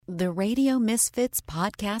the Radio Misfits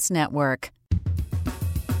Podcast Network.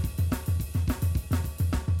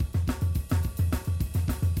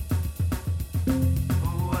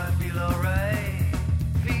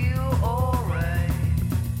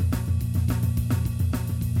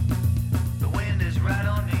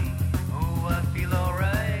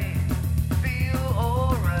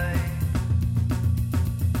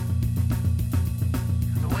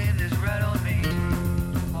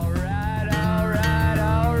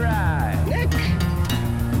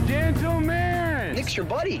 Your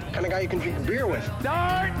buddy, kind of guy you can drink a beer with.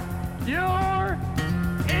 Start your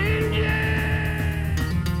engine!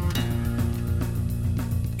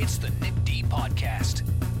 It's the Nick D Podcast.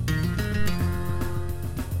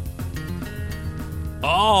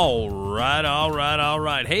 All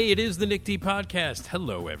right. Hey, it is the Nick D Podcast.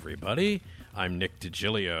 Hello, everybody. I'm Nick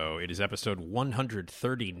DiGilio. It is episode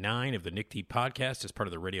 139 of the Nick D Podcast as part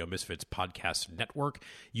of the Radio Misfits Podcast Network.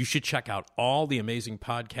 You should check out all the amazing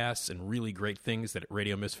podcasts and really great things that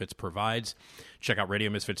Radio Misfits provides. Check out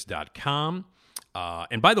radiomisfits.com.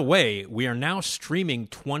 And by the way, we are now streaming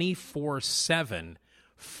 24/7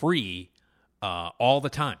 free all the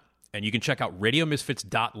time. And you can check out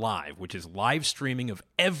radiomisfits.live, which is live streaming of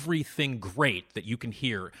everything great that you can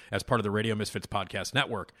hear as part of the Radio Misfits Podcast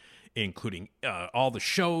Network, including all the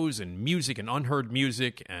shows and music and unheard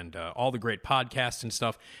music and all the great podcasts and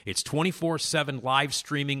stuff. It's 24/7 live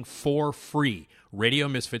streaming for free,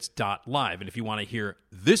 radiomisfits.live. And if you want to hear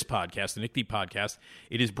this podcast, the Nick D Podcast,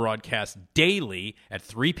 it is broadcast daily at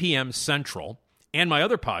 3 p.m. Central. And my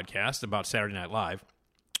other podcast about Saturday Night Live,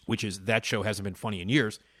 which is That Show Hasn't Been Funny in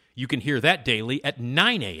Years, you can hear that daily at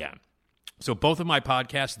 9 a.m. So both of my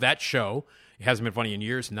podcasts, That Show Hasn't Been Funny in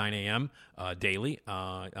Years, 9 a.m. Daily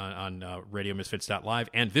on radiomisfits.live,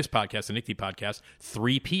 and this podcast, the Nick D Podcast,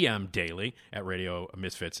 3 p.m. daily at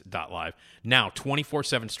radiomisfits.live. Now,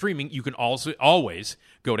 24/7 streaming, you can also always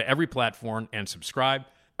go to every platform and subscribe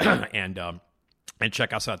and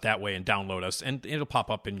check us out that way and download us, and it'll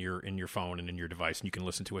pop up in your phone and in your device, and you can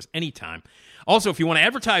listen to us anytime. Also, if you want to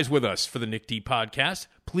advertise with us for the Nick D Podcast,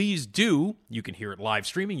 please do. You can hear it live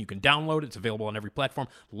streaming. You can download it. It's available on every platform.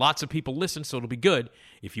 Lots of people listen, so it'll be good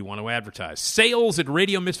if you want to advertise. Sales at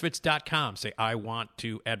radiomisfits.com. Say, I want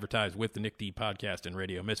to advertise with the Nick D Podcast and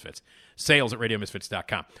Radio Misfits. Sales at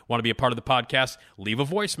radiomisfits.com. Want to be a part of the podcast? Leave a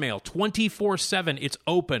voicemail. 24/7. It's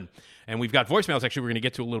open. And we've got voicemails, actually, we're going to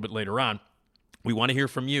get to a little bit later on. We want to hear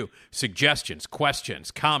from you. Suggestions, questions,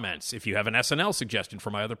 comments. If you have an SNL suggestion for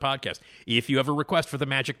my other podcast, if you have a request for the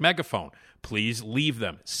Magic Megaphone, please leave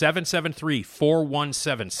them.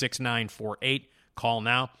 773-417-6948. Call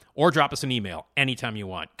now or drop us an email anytime you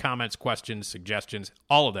want. Comments, questions, suggestions,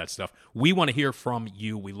 all of that stuff. We want to hear from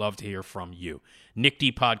you. We love to hear from you.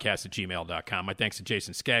 nickdpodcast@gmail.com. My thanks to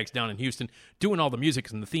Jason Skaggs down in Houston, doing all the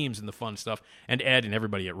music and the themes and the fun stuff, and Ed and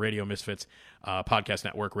everybody at Radio Misfits Podcast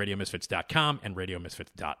Network, radiomisfits.com, and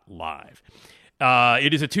radiomisfits.live.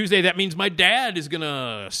 It is a Tuesday. That means my dad is going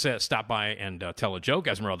to stop by and tell a joke.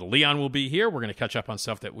 Esmeralda Leon will be here. We're going to catch up on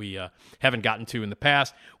stuff that we haven't gotten to in the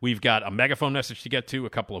past. We've got a megaphone message to get to, a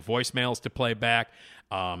couple of voicemails to play back,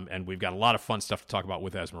 and we've got a lot of fun stuff to talk about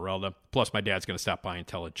with Esmeralda. Plus, my dad's going to stop by and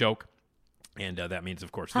tell a joke. And that means,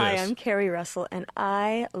 of course, Hi, this. I'm Carrie Russell, and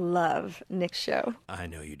I love Nick's show. I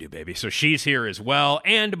know you do, baby. So she's here as well.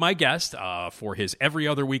 And my guest for his every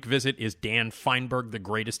other week visit is Dan Fienberg, the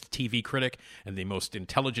greatest TV critic and the most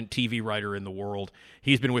intelligent TV writer in the world.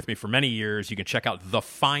 He's been with me for many years. You can check out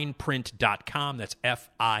thefineprint.com. That's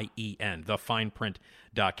F-I-E-N,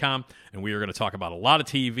 thefineprint.com. And we are going to talk about a lot of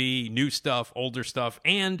TV, new stuff, older stuff,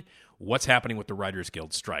 and what's happening with the Writers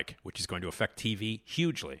Guild strike, which is going to affect TV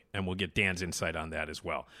hugely, and we'll get Dan's insight on that as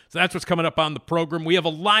well. So that's what's coming up on the program. We have a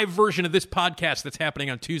live version of this podcast that's happening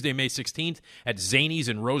on Tuesday, May 16th at Zany's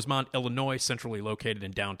in Rosemont, Illinois, centrally located in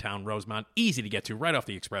downtown Rosemont. Easy to get to, right off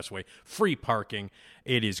the expressway, free parking.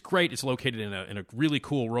 It is great. It's located in a really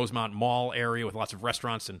cool Rosemont Mall area with lots of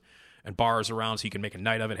restaurants and bars around, so you can make a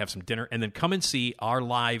night of it, have some dinner, and then come and see our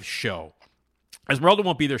live show. Esmeralda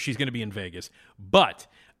won't be there. She's going to be in Vegas, but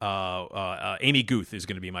Amy Guth is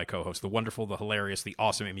going to be my co-host, the wonderful, the hilarious, the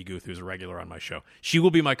awesome Amy Guth, who's a regular on my show. She will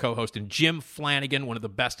be my co-host, and Jim Flanagan, one of the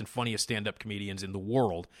best and funniest stand-up comedians in the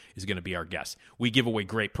world, is going to be our guest. We give away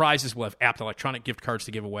great prizes. We'll have Apt electronic gift cards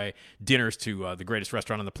to give away, dinners to the greatest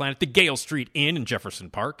restaurant on the planet, the Gale Street Inn in Jefferson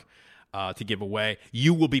Park, to give away.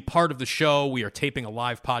 You will be part of the show. We are taping a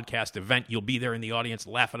live podcast event. You'll be there in the audience,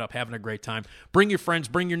 laughing up, having a great time. Bring your friends,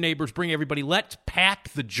 bring your neighbors, bring everybody. Let's pack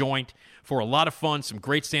the joint for a lot of fun, some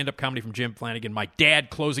great stand-up comedy from Jim Flanagan, my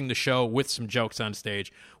dad closing the show with some jokes on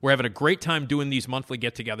stage. We're having a great time doing these monthly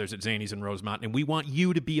get-togethers at Zany's in Rosemont, and we want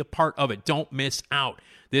you to be a part of it. Don't miss out.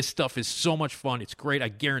 This stuff is so much fun. It's great. I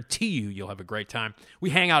guarantee you'll have a great time.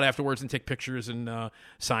 We hang out afterwards and take pictures and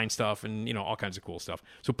sign stuff and, all kinds of cool stuff.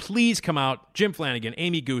 So please come out. Jim Flanagan,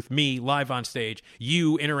 Amy Guth, me, live on stage.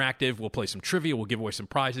 You, interactive. We'll play some trivia. We'll give away some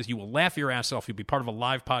prizes. You will laugh your ass off. You'll be part of a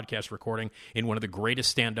live podcast recording in one of the greatest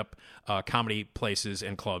stand-up comedy places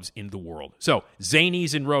and clubs in the world. So,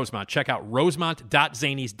 Zanies in Rosemont. Check out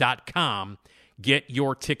rosemont.zanies.com. Get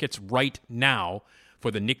your tickets right now for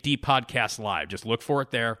the Nick D Podcast Live. Just look for it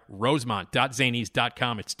there,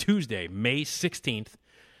 rosemont.zanies.com. It's Tuesday, May 16th.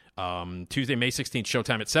 Tuesday, May 16th,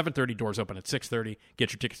 showtime at 7:30, doors open at 6:30.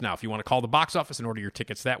 Get your tickets now. If you want to call the box office and order your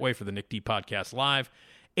tickets that way for the Nick D Podcast Live,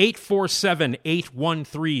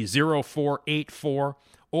 847-813-0484,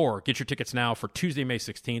 or get your tickets now for Tuesday, May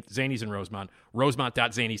 16th, Zanies in Rosemont,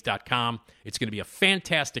 rosemont.zanies.com. It's going to be a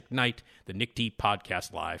fantastic night, the Nick D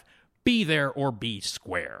Podcast Live. Be there or be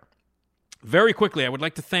square. Very quickly, I would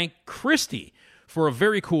like to thank Christy for a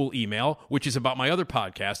very cool email, which is about my other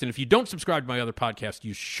podcast. And if you don't subscribe to my other podcast,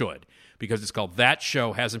 you should, because it's called That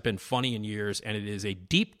Show Hasn't Been Funny in Years, and it is a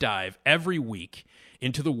deep dive every week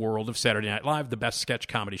into the world of Saturday Night Live, the best sketch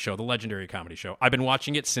comedy show, the legendary comedy show. I've been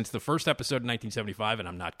watching it since the first episode in 1975, and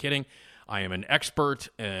I'm not kidding. I am an expert,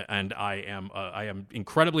 and I am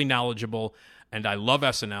incredibly knowledgeable, and I love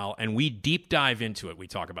SNL, and we deep dive into it. We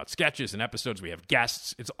talk about sketches and episodes. We have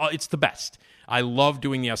guests. It's the best. I love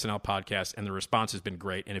doing the SNL podcast, and the response has been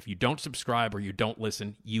great. And if you don't subscribe or you don't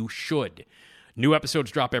listen, you should. New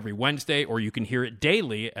episodes drop every Wednesday, or you can hear it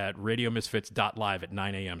daily at radiomisfits.live at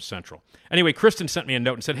 9 a.m. Central. Anyway, Kristen sent me a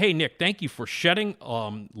note and said, "Hey, Nick, thank you for shedding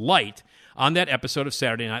light on that episode of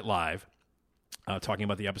Saturday Night Live, talking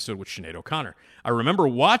about the episode with Sinead O'Connor. I remember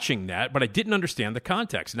watching that, but I didn't understand the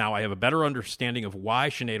context. Now I have a better understanding of why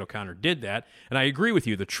Sinead O'Connor did that, and I agree with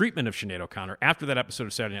you. The treatment of Sinead O'Connor after that episode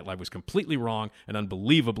of Saturday Night Live was completely wrong and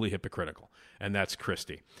unbelievably hypocritical." And that's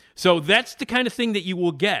Christy. So that's the kind of thing that you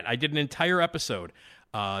will get. I did an entire episode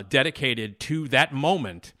dedicated to that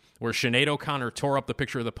moment where Sinead O'Connor tore up the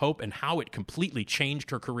picture of the Pope and how it completely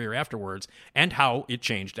changed her career afterwards and how it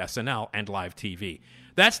changed SNL and live TV.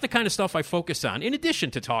 That's the kind of stuff I focus on, in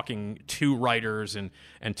addition to talking to writers and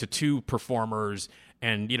to two performers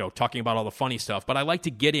and, talking about all the funny stuff. But I like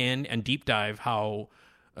to get in and deep dive how,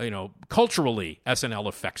 culturally SNL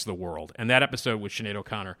affects the world. And that episode with Sinead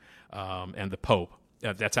O'Connor and the Pope,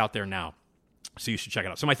 that's out there now. So you should check it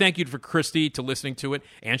out. So my thank you for Christy to listening to it,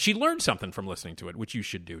 and she learned something from listening to it, which you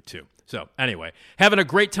should do too. So anyway, having a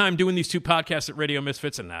great time doing these two podcasts at Radio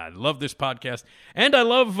Misfits, and I love this podcast, and I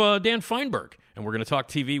love Dan Fienberg, and we're going to talk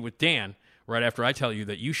TV with Dan right after I tell you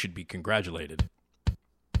that you should be congratulated.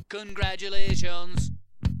 Congratulations.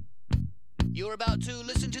 You're about to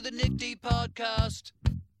listen to the Nick D Podcast.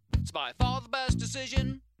 It's by far the best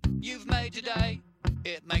decision you've made today.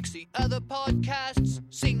 It makes the other podcasts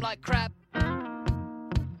seem like crap.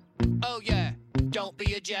 Oh yeah, don't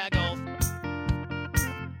be a jagoff.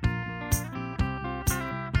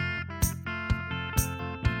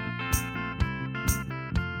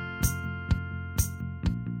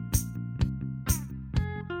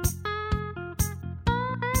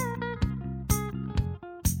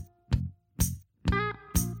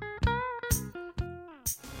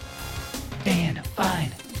 Dan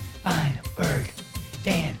Fienberg.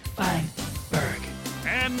 Dan Fienberg.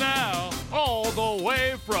 And now, all the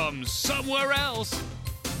way from somewhere else,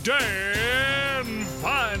 Dan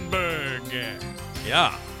Fienberg.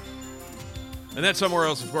 Yeah. And that somewhere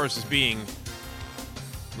else, of course, is being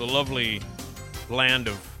the lovely land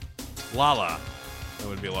of Lala. That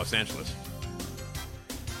would be Los Angeles.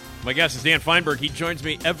 My guest is Dan Fienberg. He joins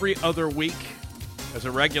me every other week as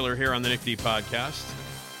a regular here on the Nick D Podcast.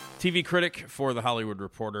 TV critic for The Hollywood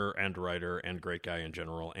Reporter and writer and great guy in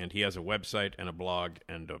general. And he has a website and a blog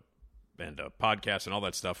and a podcast and all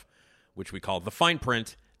that stuff, which we call The Fine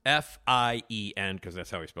Print, F-I-E-N, because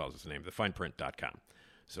that's how he spells his name, thefineprint.com.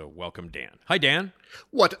 So welcome, Dan. Hi, Dan.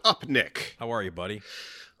 What up, Nick? How are you, buddy?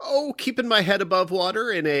 Oh, keeping my head above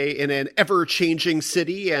water in an ever-changing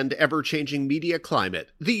city and ever-changing media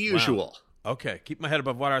climate. The usual. Wow. Okay, keep my head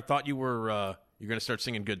above water. I thought you were... You're going to start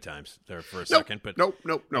singing Good Times there for a second. But Nope.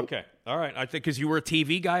 Okay. All right. I think because you were a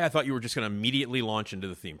TV guy, I thought you were just going to immediately launch into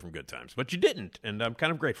the theme from Good Times. But you didn't, and I'm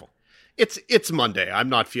kind of grateful. It's Monday. I'm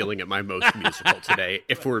not feeling at my most musical today,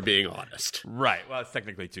 if we're being honest. Right. Well, it's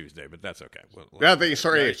technically Tuesday, but that's okay.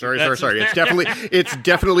 Sorry. It's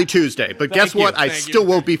definitely Tuesday. But guess what? I still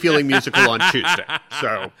won't be feeling musical on Tuesday.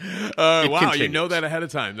 So, wow, continues. You know that ahead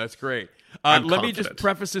of time. That's great. Let me just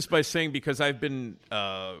preface this by saying, because I've been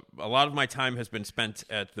a lot of my time has been spent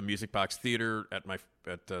at the Music Box Theater at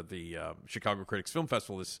the Chicago Critics Film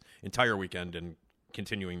Festival this entire weekend, and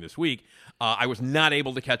continuing this week. I was not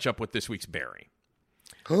able to catch up with this week's Barry.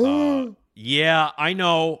 Yeah, I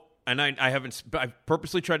know. And I haven't. I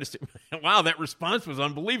purposely tried to. Wow, that response was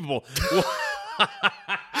unbelievable.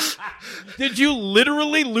 Did you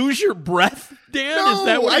literally lose your breath, Dan? No, is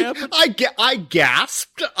that what happened? I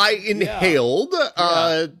gasped. I inhaled.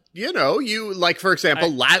 Yeah. You like, for example,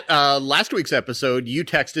 last week's episode, you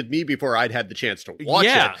texted me before I'd had the chance to watch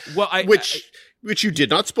it. Well, which you did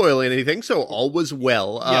not spoil anything, so all was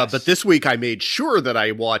well. Yes. But this week I made sure that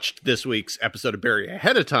I watched this week's episode of Barry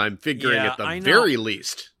ahead of time, figuring at the very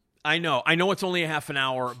least. I know it's only a half an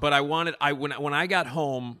hour, but when I got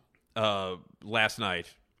home last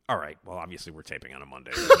night. All right, well, obviously we're taping on a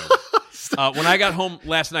Monday. When I got home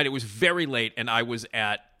last night, it was very late, and I was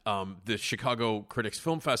at the Chicago Critics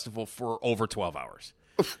Film Festival for over 12 hours.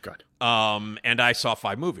 Oh, God. And I saw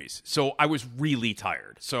 5 movies. So I was really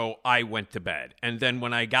tired. So I went to bed. And then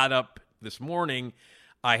when I got up this morning,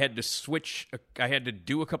 I had to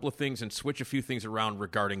do a couple of things and switch a few things around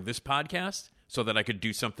regarding this podcast so that I could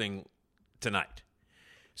do something tonight.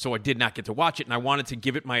 So I did not get to watch it, and I wanted to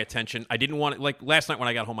give it my attention. I didn't want it, like last night when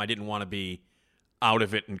I got home, I didn't want to be out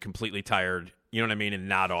of it and completely tired, you know what I mean, and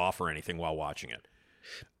nod off or anything while watching it.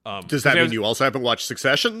 Does that mean you also haven't watched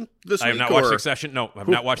Succession this week? I have not watched Succession. No, I've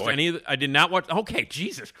not watched any of the, I did not watch. Okay,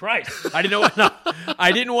 Jesus Christ. I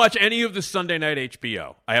didn't watch any of the Sunday night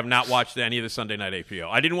HBO. I have not watched any of the Sunday night HBO.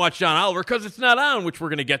 I didn't watch John Oliver because it's not on, which we're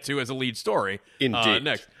going to get to as a lead story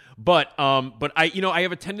next. But I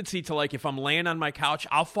have a tendency to, like, if I'm laying on my couch,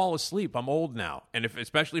 I'll fall asleep. I'm old now, and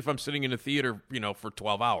especially if I'm sitting in a theater, for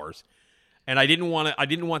 12 hours, and I didn't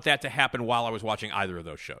want that to happen while I was watching either of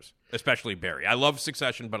those shows, especially Barry. I love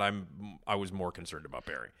Succession, but I was more concerned about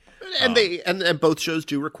Barry. And and both shows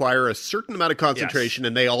do require a certain amount of concentration, yes.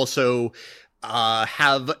 And they also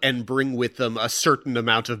have and bring with them a certain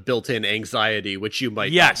amount of built-in anxiety, which you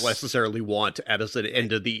might not necessarily want at an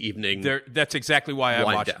end of the evening. That's exactly why I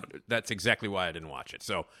watched. That's exactly why I didn't watch it.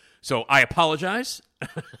 So I apologize.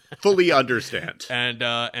 Fully understand. And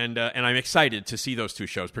I'm excited to see those two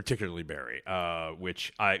shows, particularly Barry,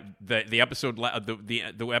 which the episode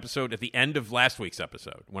the episode at the end of last week's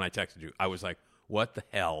episode when I texted you, I was like, what the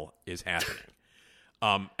hell is happening?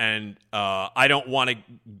 I don't want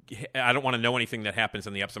to know anything that happens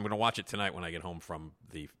in the episode. I'm going to watch it tonight when I get home from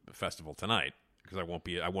the festival tonight because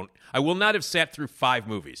I will not have sat through 5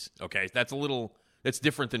 movies. Okay. That's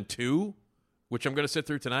different than 2, which I'm going to sit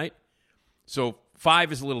through tonight. So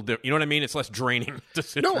 5 is a little different. You know what I mean? It's less draining to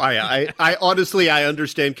sit through. I honestly, I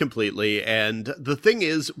understand completely. And the thing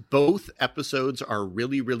is, both episodes are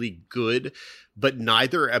really, really good, but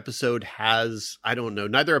neither episode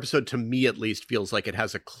to me at least feels like it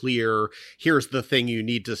has a clear, here's the thing you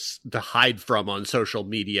need to hide from on social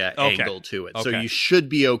media angle to it. Okay. So you should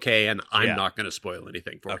be okay, and I'm not going to spoil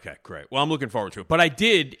anything for you. Okay, great. Well, I'm looking forward to it. But I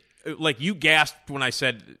did, like you gasped when I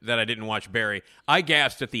said that I didn't watch Barry. I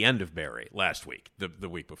gasped at the end of Barry last week, the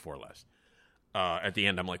week before last. At the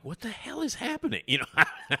end, I'm like, what the hell is happening?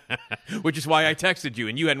 Which is why I texted you,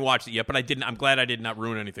 and you hadn't watched it yet, but I didn't. I'm glad I did not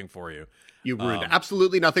ruin anything for you. You ruined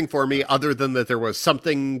absolutely nothing for me other than that there was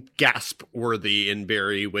something gasp-worthy in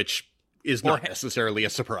Barry, which is not necessarily a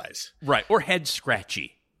surprise. Right, or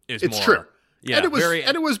head-scratchy is it's more. True. Yeah, and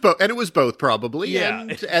it was both probably. Yeah.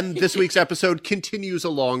 And this week's episode continues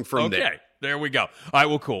along from there. Okay, there we go. All right,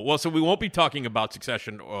 well, cool. Well, so we won't be talking about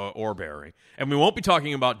Succession or Barry, and we won't be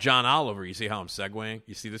talking about John Oliver. You see how I'm segueing?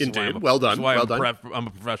 You see this? Indeed. Well done. I'm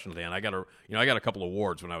a professional, Dan. I got a couple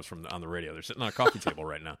awards when I was on the radio. They're sitting on a coffee table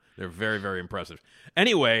right now. They're very, very impressive.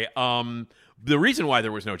 Anyway, the reason why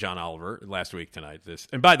there was no John Oliver last week tonight.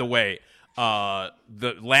 And by the way,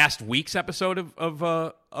 the last week's episode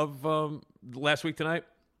of last week tonight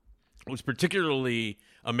was particularly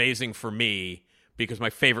amazing for me because my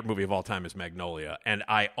favorite movie of all time is Magnolia, and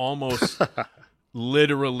I almost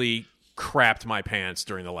literally crapped my pants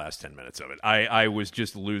during the last 10 minutes of it. I was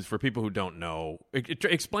just loose. For people who don't know,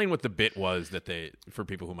 explain what the bit was for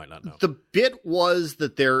people who might not know. The bit was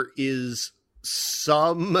that there is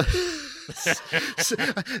some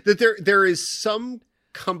there is some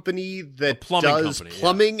company that does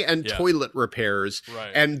plumbing and toilet repairs,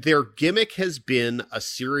 right. And their gimmick has been a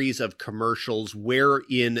series of commercials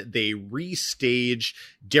wherein they restage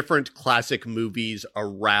different classic movies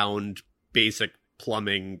around basic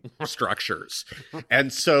plumbing structures.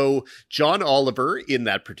 And so John Oliver, in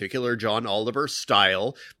that particular John Oliver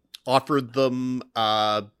style, offered them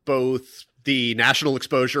both the national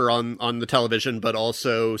exposure on the television, but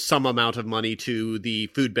also some amount of money to the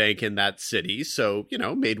food bank in that city. So,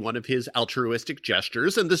 made one of his altruistic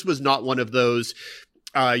gestures. And this was not one of those,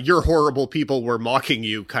 you're horrible, people were mocking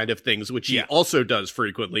you kind of things, which he also does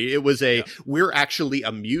frequently. It was we're actually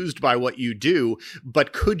amused by what you do,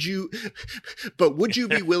 but would you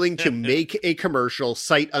be willing to make a commercial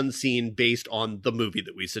sight unseen based on the movie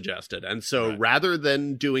that we suggested? And so rather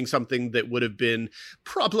than doing something that would have been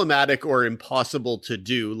problematic or impossible to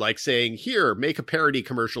do, like saying, here, make a parody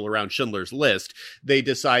commercial around Schindler's List, they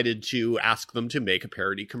decided to ask them to make a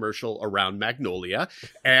parody commercial around Magnolia,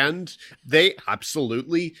 and they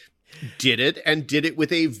absolutely did it, and did it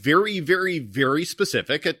with a very, very, very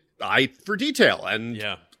specific eye for detail. And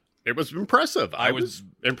it was impressive. I was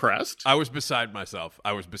impressed. I was beside myself.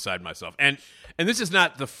 And this is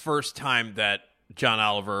not the first time that John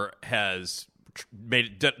Oliver has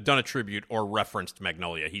done a tribute or referenced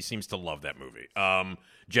Magnolia. He seems to love that movie.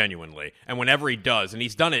 Genuinely. And whenever he does, and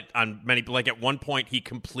he's done it on many, like at one point he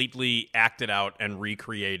completely acted out and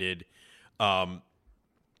recreated Julianne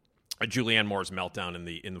Moore's meltdown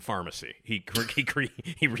in the pharmacy. He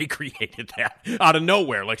recreated that out of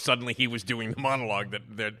nowhere. Like suddenly he was doing the monologue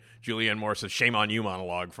that Julianne Moore says, "Shame on you"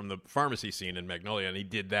 monologue from the pharmacy scene in Magnolia, and he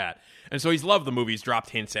did that. And so he's loved the movie. He's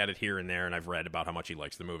dropped hints at it here and there, and I've read about how much he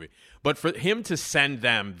likes the movie. But for him to send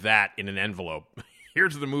them that in an envelope,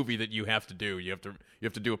 here's the movie that you have to do. You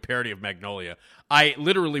have to do a parody of Magnolia. I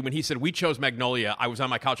literally, when he said we chose Magnolia, I was on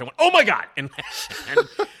my couch. I went, "Oh my God!"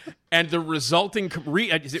 And the resulting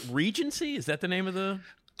is it Regency? Is that the name of the?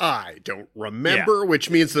 I don't remember, which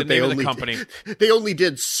means that they only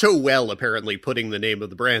did so well, apparently, putting the name of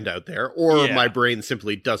the brand out there, or my brain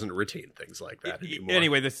simply doesn't retain things like that anymore.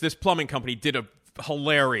 Anyway, this plumbing company did a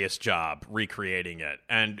hilarious job recreating it,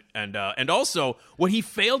 and also what he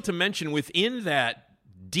failed to mention within that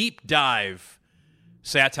deep dive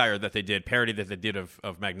satire that they did, parody that they did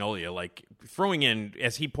of Magnolia, like throwing in,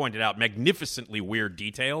 as he pointed out, magnificently weird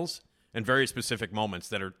details and very specific moments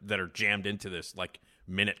that are jammed into this like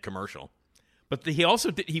minute commercial. But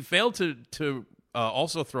he failed to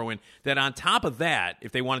also throw in that on top of that,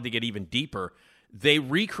 if they wanted to get even deeper, they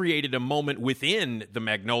recreated a moment within the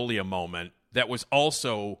Magnolia moment that was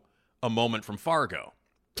also a moment from Fargo,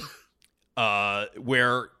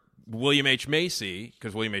 where William H. Macy,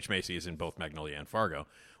 because William H. Macy is in both Magnolia and Fargo,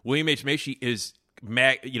 William H. Macy is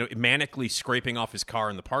manically scraping off his car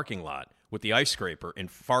in the parking lot with the ice scraper in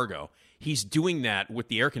Fargo. He's doing that with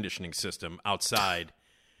the air conditioning system outside.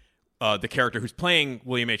 The character who's playing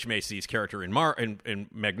William H. Macy's character in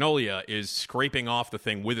Magnolia is scraping off the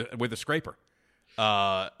thing with a scraper.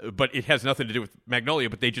 But it has nothing to do with Magnolia,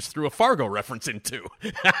 but they just threw a Fargo reference in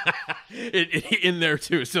there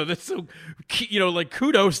too. So that's so, like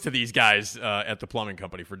kudos to these guys at the plumbing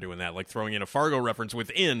company for doing that, like throwing in a Fargo reference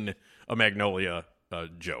within a Magnolia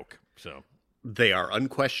joke. So they are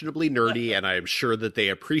unquestionably nerdy, and I am sure that they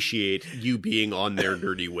appreciate you being on their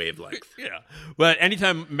nerdy wavelength. Yeah, but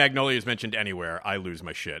anytime Magnolia is mentioned anywhere, I lose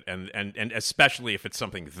my shit, and especially if it's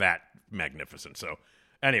something that magnificent. So.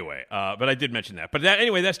 Anyway, but I did mention that. But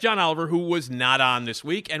that's John Oliver, who was not on this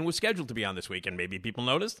week and was scheduled to be on this week. And maybe people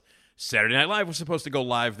noticed Saturday Night Live was supposed to go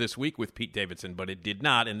live this week with Pete Davidson, but it did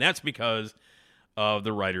not. And that's because of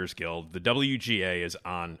the Writers Guild. The WGA is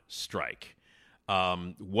on strike.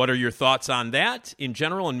 What are your thoughts on that in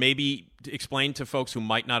general? And maybe explain to folks who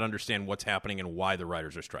might not understand what's happening and why the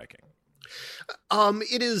writers are striking.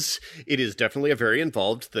 It is definitely a very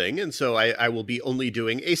involved thing, and so I will be only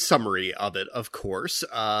doing a summary of it, of course,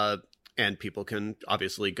 and people can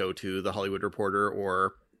obviously go to The Hollywood Reporter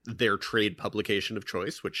or their trade publication of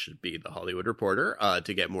choice, which should be The Hollywood Reporter,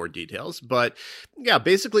 to get more details. But yeah,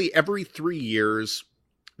 basically every 3 years,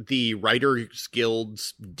 the Writers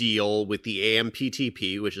Guild's deal with the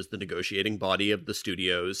AMPTP, which is the negotiating body of the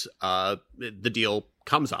studios, the deal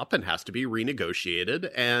comes up and has to be renegotiated,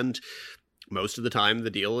 and most of the time the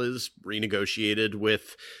deal is renegotiated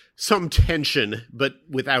with some tension, but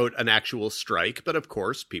without an actual strike. But of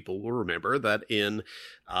course, people will remember that in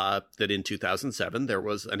 2007 there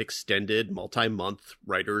was an extended multi-month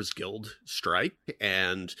Writers Guild strike,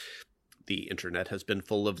 and the internet has been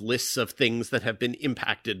full of lists of things that have been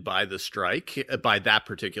impacted by the strike, by that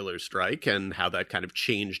particular strike, and how that kind of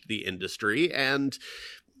changed the industry. And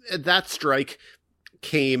that strike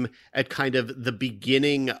came at kind of the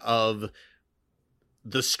beginning of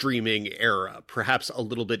the streaming era, perhaps a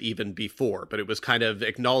little bit even before, but it was kind of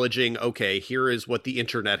acknowledging, okay, here is what the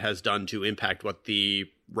internet has done to impact what the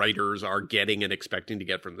writers are getting and expecting to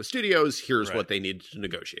get from the studios. Here's what they need to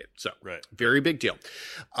negotiate. So, very big deal.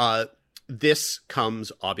 This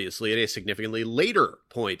comes obviously at a significantly later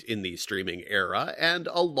point in the streaming era, and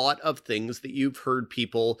a lot of things that you've heard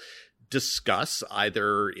people discuss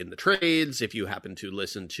either in the trades, if you happen to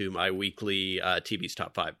listen to my weekly TV's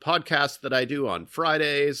Top 5 podcast that I do on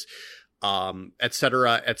Fridays, et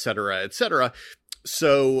cetera, et cetera, et cetera.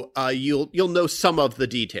 So you'll know some of the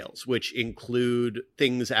details, which include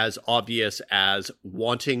things as obvious as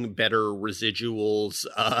wanting better residuals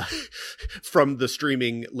from the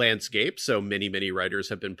streaming landscape. So many writers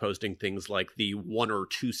have been posting things like the 1 or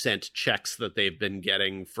 2 cent checks that they've been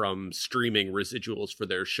getting from streaming residuals for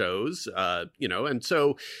their shows. And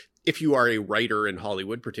so if you are a writer in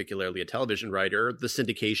Hollywood, particularly a television writer, the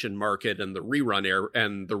syndication market and the rerun air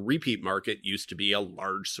and the repeat market used to be a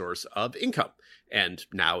large source of income. And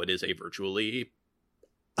now it is a virtually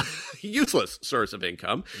useless source of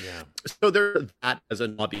income. Yeah. So there's that as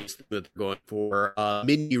an obvious thing that they're going for.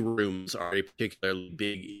 Mini rooms are a particularly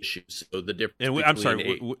big issue. So the difference. I'm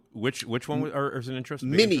sorry. Which one is an interest?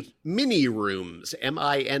 Mini rooms.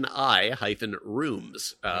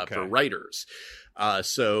 MINI-rooms for writers.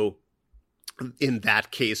 So in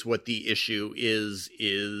that case, what the issue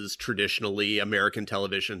is traditionally American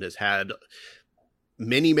television has had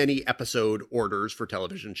many episode orders for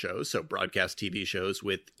television shows. So broadcast TV shows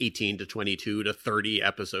with 18 to 22 to 30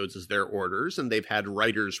 episodes as their orders. And they've had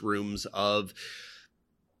writers' rooms of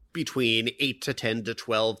between 8 to 10 to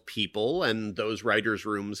 12 people. And those writers'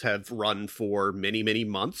 rooms have run for many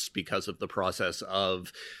months because of the process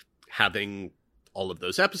of having all of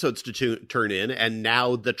those episodes to turn in. And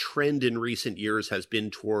now the trend in recent years has been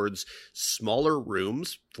towards smaller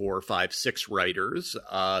rooms, 4, 5, 6 writers,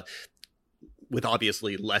 with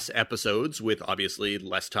obviously less episodes, with obviously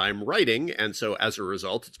less time writing. And so as a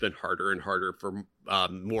result, it's been harder and harder for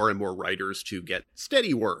more and more writers to get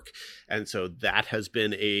steady work. And so that has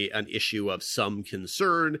been an issue of some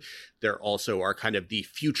concern. There also are kind of the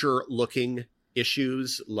future-looking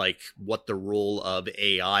issues, like what the role of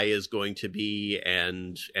AI is going to be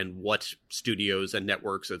and what studios and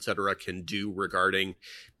networks, et cetera, can do regarding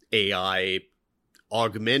AI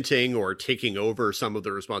augmenting or taking over some of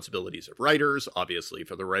the responsibilities of writers. Obviously,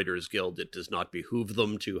 for the Writers Guild, it does not behoove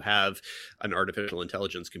them to have an artificial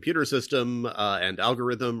intelligence computer system and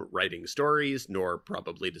algorithm writing stories, nor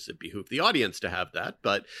probably does it behoove the audience to have that.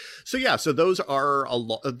 But so those are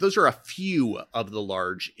a few of the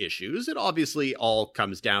large issues. It obviously all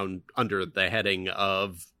comes down under the heading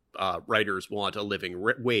of writers want a living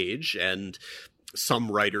wage, and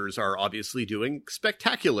some writers are obviously doing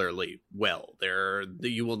spectacularly well.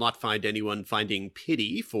 You will not find anyone finding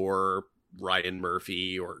pity for Ryan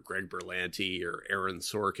Murphy or Greg Berlanti or Aaron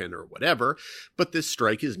Sorkin or whatever, but this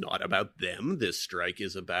strike is not about them. This strike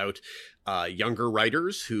is about younger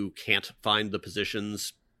writers who can't find the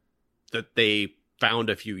positions that they found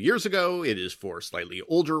a few years ago. It is for slightly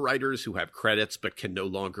older writers who have credits but can no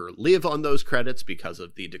longer live on those credits because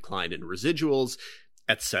of the decline in residuals,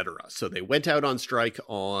 etc. So they went out on strike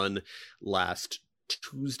on last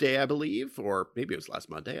Tuesday, I believe, or maybe it was last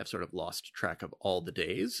Monday. I've sort of lost track of all the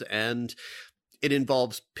days. And it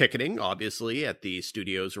involves picketing, obviously, at the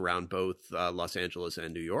studios around both Los Angeles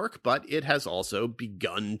and New York, but it has also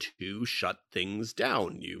begun to shut things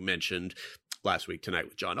down. You mentioned Last Week Tonight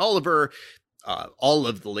with John Oliver. All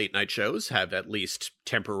of the late night shows have at least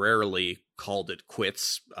temporarily called it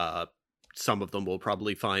quits. Some of them will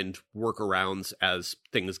probably find workarounds as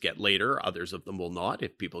things get later. Others of them will not.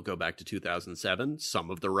 If people go back to 2007, some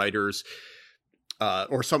of the writers,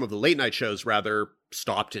 or some of the late night shows rather,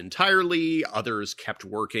 stopped entirely. Others kept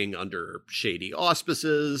working under shady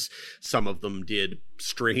auspices. Some of them did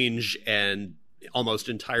strange and almost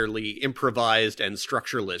entirely improvised and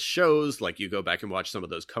structureless shows. Like you go back and watch some of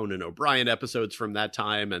those Conan O'Brien episodes from that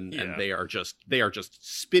time, and they are just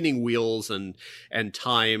spinning wheels and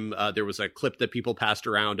time. There was a clip that people passed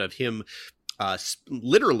around of him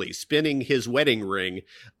literally spinning his wedding ring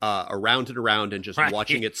around and around and just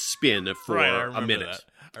watching it spin for a minute.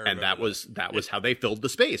 And that was how they filled the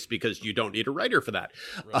space, because you don't need a writer for that.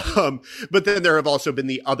 Right. But then there have also been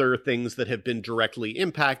the other things that have been directly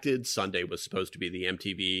impacted. Sunday was supposed to be the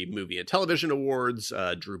MTV Movie and Television Awards.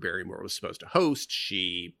 Drew Barrymore was supposed to host.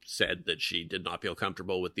 She said that she did not feel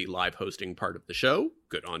comfortable with the live hosting part of the show.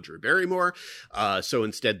 Good on Drew Barrymore. So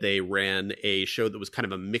instead they ran a show that was kind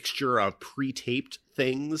of a mixture of pre-taped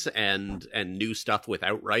things and new stuff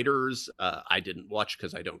without writers. I didn't watch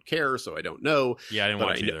because I don't care, so I don't know. Yeah, I didn't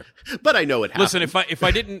watch either. But I know it happened. Listen, if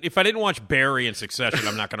I didn't watch Barry in succession,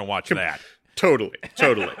 I'm not going to watch that. Totally.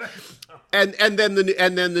 And then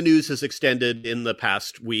the news has extended in the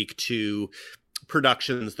past week to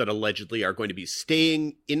productions that allegedly are going to be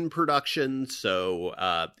staying in production. So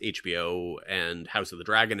HBO and House of the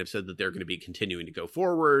Dragon have said that they're going to be continuing to go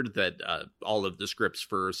forward, that all of the scripts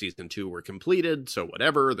for season 2 were completed. So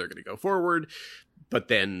whatever, they're going to go forward. But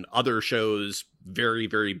then other shows, very,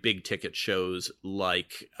 very big ticket shows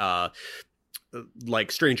like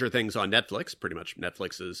Stranger Things on Netflix, pretty much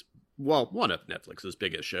one of Netflix's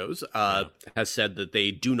biggest shows, has said that they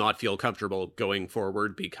do not feel comfortable going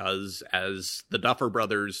forward because, as the Duffer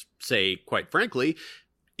Brothers say, quite frankly,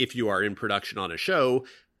 if you are in production on a show,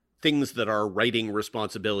 things that are writing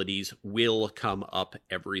responsibilities will come up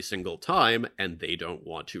every single time, and they don't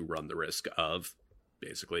want to run the risk of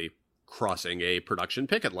basically crossing a production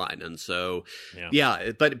picket line. And so,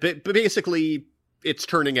 but basically, it's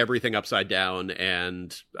turning everything upside down,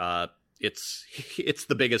 and it's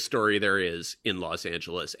the biggest story there is in Los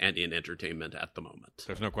Angeles and in entertainment at the moment.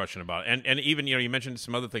 There's no question about it. And even, you mentioned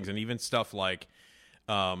some other things, and even stuff like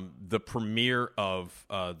the premiere of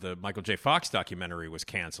the Michael J. Fox documentary was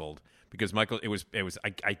canceled because it was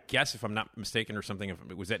I guess, if I'm not mistaken or something, if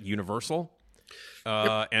it was at Universal,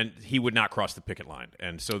 and he would not cross the picket line,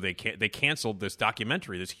 and so they canceled this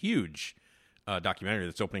documentary, this huge documentary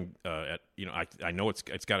that's opening at I know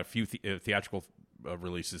it's got a few theatrical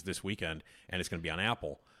releases this weekend, and it's going to be on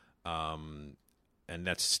Apple, and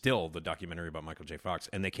that's still the documentary about Michael J. Fox,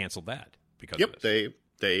 and they canceled that because of this.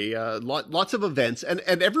 They lots of events, and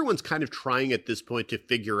everyone's kind of trying at this point to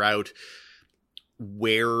figure out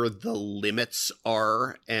where the limits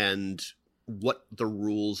are and what the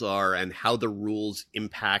rules are and how the rules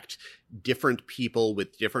impact different people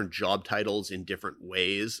with different job titles in different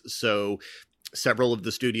ways. So several of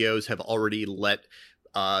the studios have already let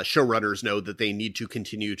showrunners know that they need to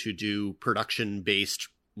continue to do production-based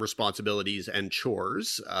responsibilities and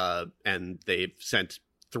chores, and they've sent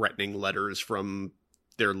threatening letters from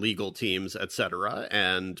their legal teams, etc.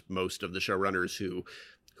 And most of the showrunners who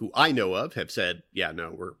I know of have said, yeah,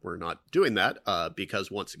 no, we're not doing that,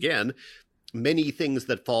 because once again, many things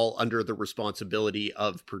that fall under the responsibility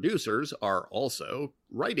of producers are also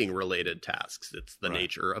writing-related tasks. It's the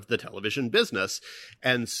nature of the television business,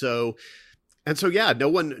 and so yeah, no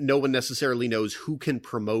one necessarily knows who can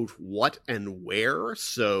promote what and where.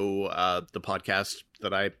 So the podcast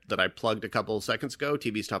that I plugged a couple of seconds ago,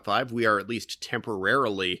 TV's Top 5, we are at least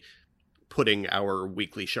temporarily putting our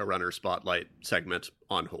weekly showrunner spotlight segment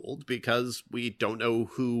on hold because we don't know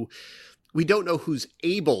who's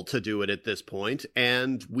able to do it at this point,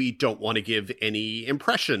 and we don't want to give any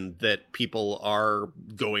impression that people are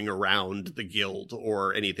going around the guild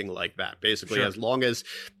or anything like that. Basically, sure.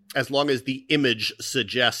 As long as the image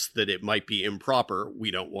suggests that it might be improper,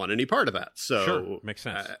 we don't want any part of that. So sure. Makes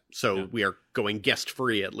sense. We are going guest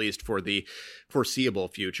free, at least for the foreseeable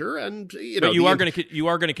future. And but you are going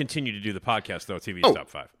to continue to do the podcast though. TV's Top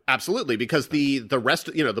 5. Absolutely, because the rest,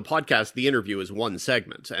 the podcast, the interview is one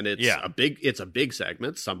segment, and it's a big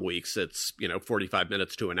segment. Some weeks it's 45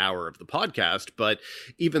 minutes to an hour of the podcast, but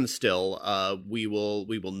even still, we will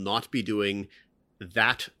not be doing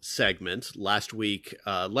that segment. Last week,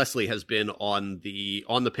 Leslie has been on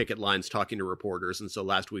the picket lines talking to reporters, and so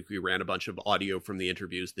last week we ran a bunch of audio from the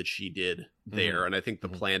interviews that she did there, and I think the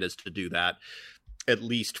plan is to do that at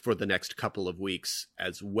least for the next couple of weeks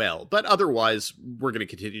as well. But otherwise, we're going to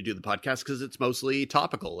continue to do the podcast because it's mostly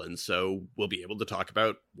topical, and so we'll be able to talk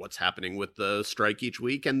about what's happening with the strike each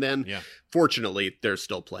week, and then fortunately, there's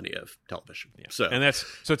still plenty of television. Yeah.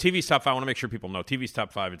 So TV's Top 5, I want to make sure people know, TV's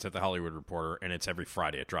Top 5, it's at the Hollywood Reporter, and it's every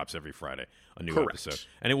Friday. It drops every Friday, a new episode.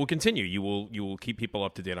 And it will continue. You will keep people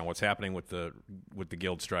up to date on what's happening with the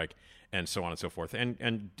guild strike, and so on and so forth,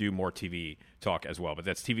 and do more TV talk as well. But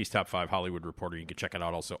that's TV's Top 5, Hollywood Reporter. You can check it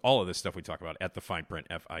out also. All of this stuff we talk about at the fine print,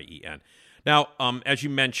 FIEN. Now, as you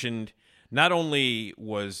mentioned, not only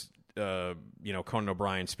was Conan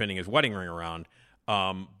O'Brien spinning his wedding ring around,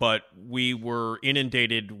 but we were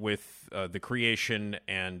inundated with the creation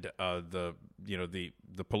and the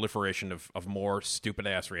proliferation of more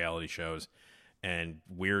stupid-ass reality shows and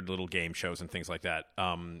weird little game shows and things like that.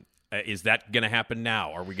 Is that going to happen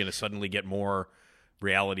now? Are we going to suddenly get more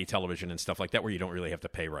reality television and stuff like that where you don't really have to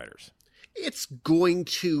pay writers? It's going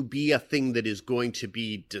to be a thing that is going to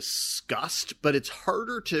be discussed, but it's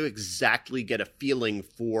harder to exactly get a feeling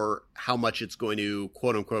for how much it's going to,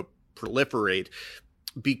 quote unquote, proliferate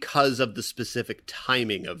because of the specific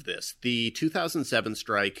timing of this. The 2007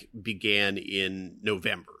 strike began in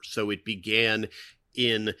November, so it began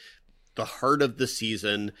in the heart of the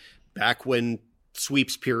season, back when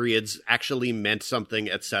sweeps periods actually meant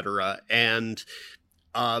something, etc. And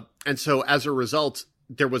so as a result,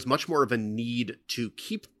 there was much more of a need to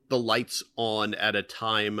keep the lights on at a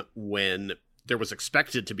time when there was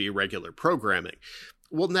expected to be regular programming.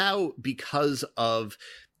 Well, now, because of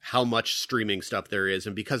how much streaming stuff there is,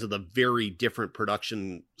 and because of the very different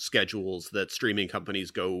production schedules that streaming companies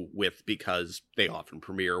go with, because they often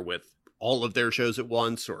premiere with all of their shows at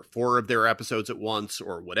once, or 4 of their episodes at once,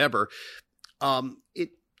 or whatever, a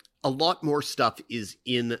lot more stuff is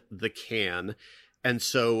in the can. And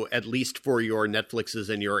so at least for your Netflixes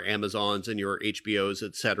and your Amazons and your HBOs,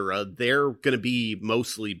 et cetera, they're going to be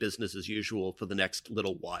mostly business as usual for the next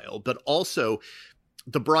little while. But also,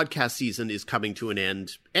 the broadcast season is coming to an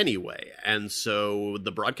end anyway. And so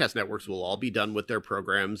the broadcast networks will all be done with their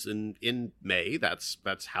programs in May. That's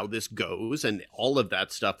how this goes. And all of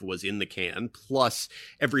that stuff was in the can. Plus,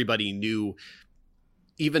 everybody knew,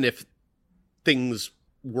 even if things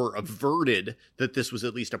were averted, that this was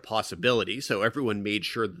at least a possibility. So everyone made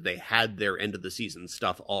sure that they had their end of the season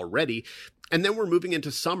stuff already. And then we're moving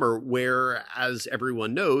into summer where, as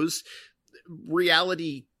everyone knows,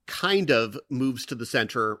 reality kind of moves to the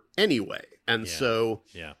center anyway. And so,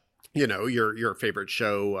 you know, your favorite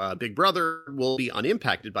show, Big Brother, will be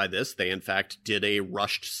unimpacted by this. They, in fact, did a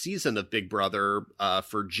rushed season of Big Brother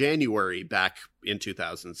for January back in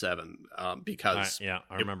 2007 because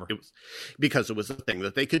I remember because it was a thing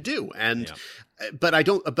that they could do. And but I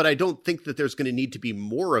don't think that there's going to need to be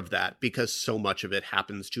more of that, because so much of it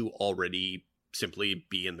happens to already simply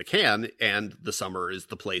be in the can, and the summer is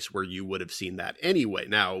the place where you would have seen that anyway.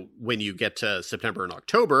 Now, when you get to September and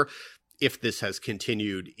October, if this has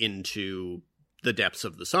continued into the depths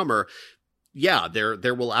of the summer,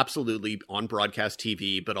 there will absolutely, on broadcast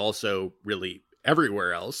TV, but also really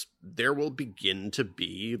everywhere else, there will begin to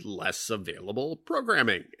be less available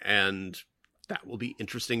programming. And that will be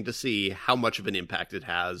interesting to see how much of an impact it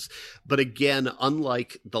has. But again,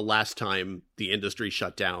 unlike the last time the industry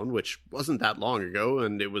shut down, which wasn't that long ago,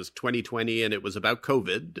 and it was 2020 and it was about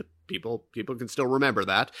COVID, people can still remember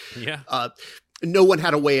that. No one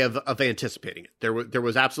had a way of anticipating it. There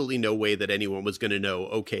was absolutely no way that anyone was going to know,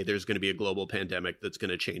 okay, there's going to be a global pandemic that's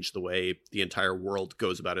going to change the way the entire world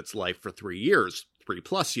goes about its life for 3+ years,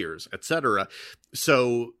 et cetera.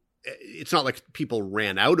 So it's not like people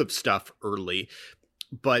ran out of stuff early,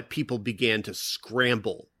 but people began to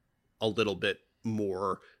scramble a little bit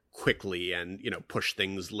more quickly and, you know, push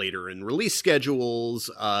things later in release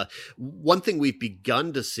schedules. One thing we've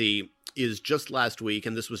begun to see is just last week,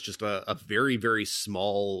 and this was just a very, very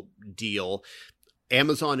small deal,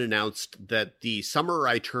 Amazon announced that the Summer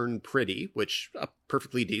I Turned Pretty, which a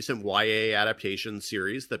perfectly decent YA adaptation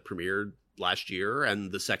series that premiered last year,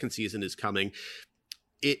 and the second season is coming.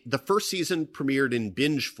 The first season premiered in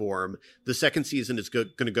binge form. The second season is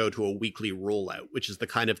going to go to a weekly rollout, which is the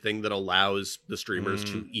kind of thing that allows the streamers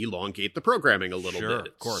to elongate the programming a little bit.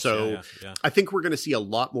 Of course. So I think we're going to see a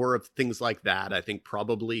lot more of things like that. I think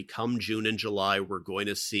probably come June and July, we're going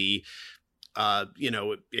to see,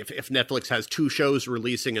 if Netflix has 2 shows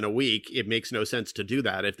releasing in a week, it makes no sense to do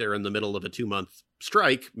that. If they're in the middle of a 2-month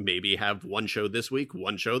strike, maybe have 1 show this week,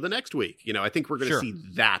 1 show the next week. You know, I think we're going to see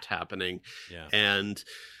that happening. And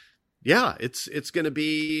it's going to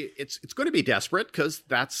be desperate, because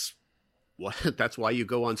that's why you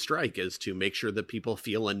go on strike, is to make sure that people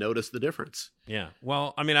feel and notice the difference. Yeah.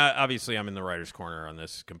 Well, I mean, obviously I'm in the writer's corner on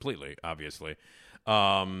this completely, obviously.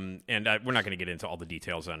 And we're not going to get into all the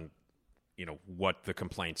details on, you know, what the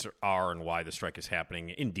complaints are and why the strike is happening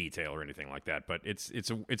in detail or anything like that. But it's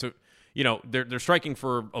a you know, they're striking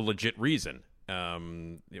for a legit reason,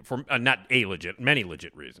 for not a legit, many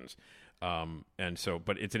legit reasons. And so,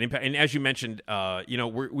 but it's an impact. And as you mentioned, you know,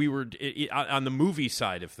 we were on the movie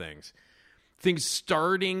side of things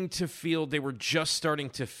starting to feel, they were just starting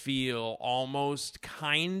to feel almost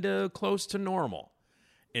kind of close to normal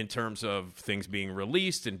in terms of things being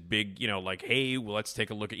released and big, you know, like, hey, well, let's take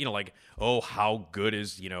a look at, you know, like, oh, how good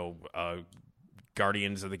is, you know,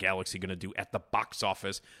 Guardians of the Galaxy going to do at the box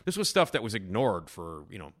office? This was stuff that was ignored for,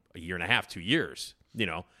 you know, a year and a half, 2 years, you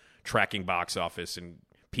know, tracking box office and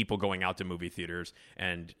people going out to movie theaters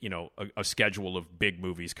and, you know, a schedule of big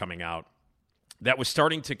movies coming out that was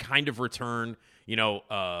starting to kind of return, you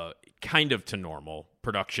know, kind of to normal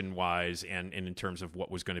production-wise and in terms of what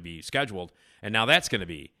was going to be scheduled. And now that's going to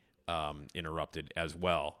be interrupted as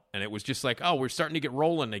well. And it was just like, oh, we're starting to get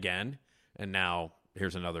rolling again. And now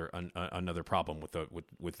here's another problem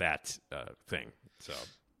with that thing. So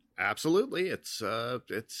absolutely, it's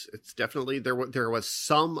definitely there was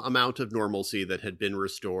some amount of normalcy that had been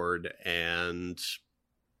restored, and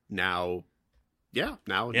now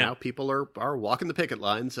people are walking the picket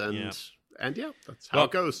lines, and And yeah, that's how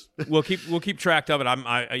it goes. we'll keep track of it.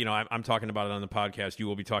 I'm talking about it on the podcast. You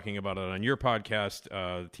will be talking about it on your podcast,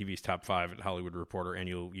 TV's Top 5 at Hollywood Reporter, and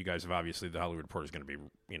you guys have obviously, the Hollywood Reporter is going to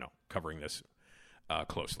be covering this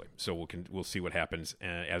closely. So we'll see what happens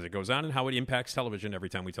as it goes on and how it impacts television. Every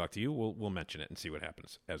time we talk to you, we'll mention it and see what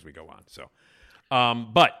happens as we go on. So,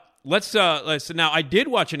 but let's now. I did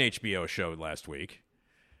watch an HBO show last week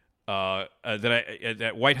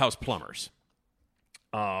that White House Plumbers.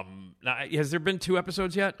 Now, has there been 2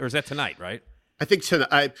 episodes yet, or is that tonight? Right? I think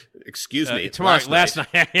tonight. Excuse me. Tomorrow. Last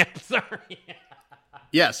night. Sorry.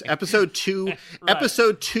 Yes, episode 2. Right.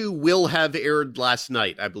 Episode 2 will have aired last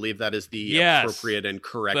night. I believe that is the appropriate and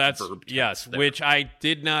correct verb. Yes, there. Which I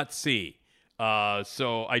did not see.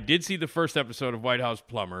 So I did see the first episode of White House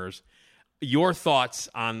Plumbers. Your thoughts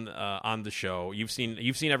on the show? You've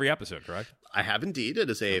seen every episode, correct? I have indeed. It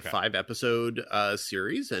is a 5-episode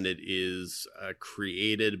series, and it is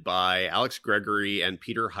created by Alex Gregory and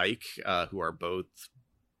Peter Hike, who are both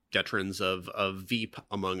veterans of Veep,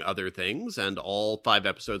 among other things. And all 5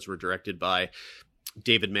 episodes were directed by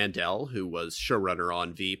David Mandel, who was showrunner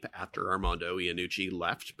on Veep after Armando Iannucci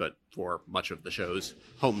left, but for much of the show's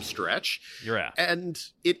home stretch. You're at. And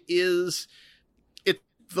it's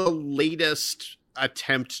the latest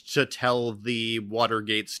attempt to tell the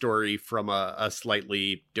Watergate story from a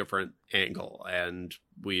slightly different angle. And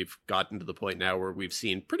we've gotten to the point now where we've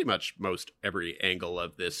seen pretty much most every angle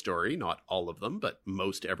of this story, not all of them, but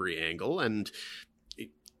most every angle. And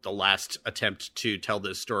the last attempt to tell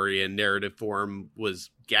this story in narrative form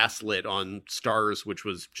was Gaslit on Starz, which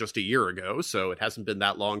was just a year ago. So it hasn't been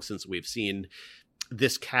that long since we've seen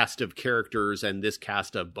this cast of characters and this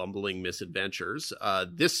cast of bumbling misadventures.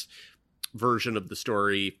 This version of the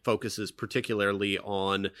story focuses particularly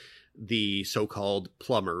on the so-called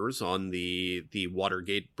plumbers, on the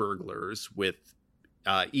Watergate burglars, with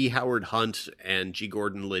E. Howard Hunt and G.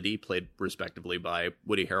 Gordon Liddy, played respectively by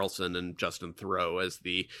Woody Harrelson and Justin Theroux as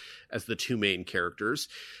the 2 main characters.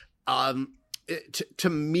 To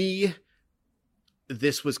me,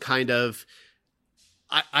 this was kind of,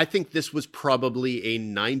 I think this was probably a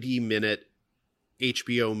 90-minute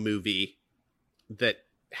HBO movie that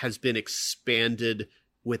has been expanded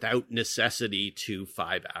without necessity to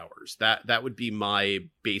 5 hours. That would be my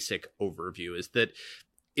basic overview, is that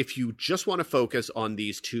if you just want to focus on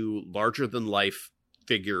these 2 larger than life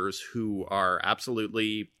figures who are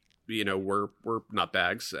absolutely, were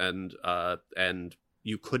nutbags, and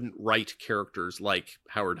you couldn't write characters like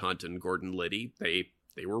Howard Hunt and Gordon Liddy.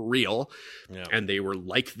 They were real, and they were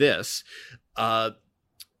like this.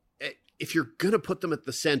 If you're going to put them at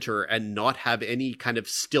the center and not have any kind of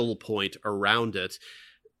still point around it,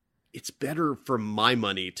 it's better for my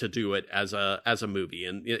money to do it as a movie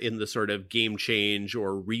in the sort of game change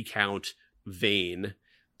or recount vein,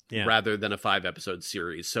 rather than a 5-episode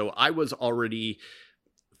series. So I was already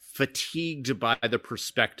fatigued by the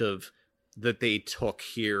perspective that they took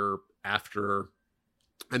here after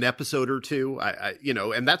an episode or 2,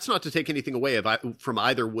 and that's not to take anything away from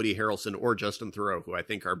either Woody Harrelson or Justin Theroux, who I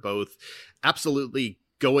think are both absolutely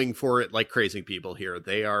going for it like crazy people here.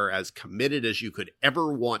 They are as committed as you could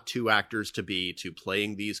ever want 2 actors to be to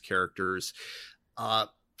playing these characters.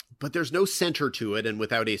 But there's no center to it, and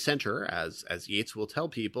without a center, as Yates will tell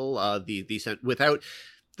people, without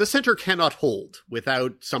the center cannot hold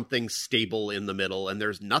without something stable in the middle, and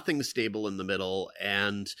there's nothing stable in the middle,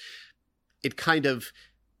 and it kind of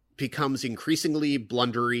becomes increasingly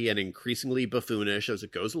blundery and increasingly buffoonish as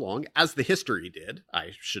it goes along, as the history did,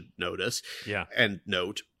 I should notice and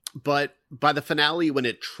note. But by the finale, when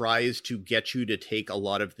it tries to get you to take a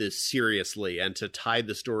lot of this seriously and to tie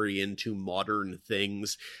the story into modern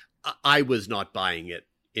things, I was not buying it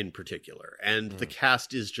in particular. And the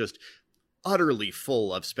cast is just utterly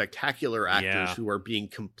full of spectacular actors who are being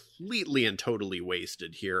completely and totally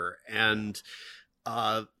wasted here. And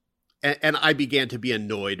I began to be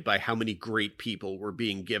annoyed by how many great people were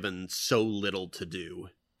being given so little to do.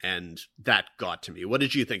 And that got to me. What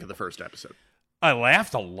did you think of the first episode? I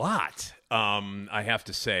laughed a lot, I have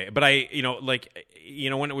to say. But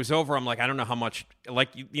when it was over, I'm like, I don't know how much,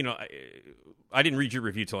 I didn't read your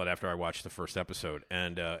review till after I watched the first episode.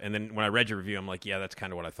 And then when I read your review, I'm like, yeah, that's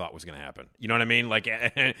kind of what I thought was going to happen. You know what I mean? Like,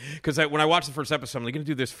 because when I watched the first episode, I'm like, going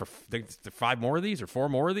to do this for 5 more of these or 4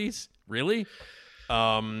 more of these? Really?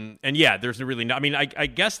 And yeah, there's really not. I mean, I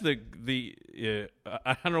guess I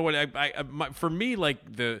don't know what for me,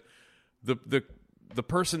 like the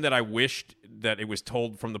person that I wished that it was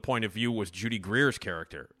told from the point of view was Judy Greer's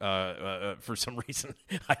character. For some reason,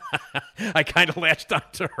 I kind of latched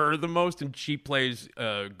onto her the most, and she plays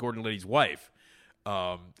Gordon Liddy's wife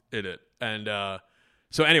in it. And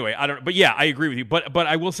So anyway, I don't. But yeah, I agree with you. But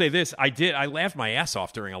I will say this: I laughed my ass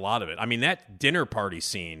off during a lot of it. I mean, that dinner party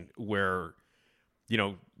scene where,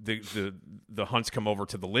 the Hunts come over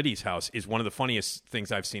to the Liddy's house is one of the funniest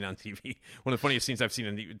things I've seen on TV. One of the funniest scenes I've seen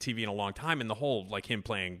on TV in a long time. And the whole, like, him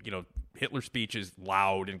playing, Hitler speeches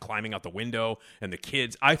loud and climbing out the window and the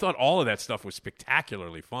kids. I thought all of that stuff was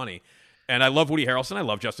spectacularly funny. And I love Woody Harrelson. I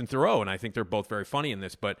love Justin Theroux. And I think they're both very funny in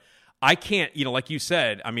this. But I can't, like you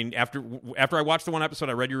said, I mean, after I watched the one episode,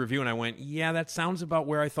 I read your review and I went, yeah, that sounds about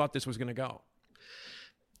where I thought this was going to go.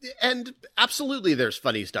 And absolutely there's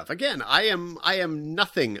funny stuff. Again, I am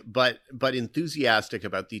nothing but enthusiastic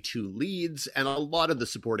about the two leads, and a lot of the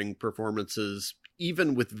supporting performances,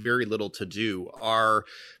 even with very little to do, are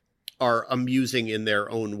amusing in their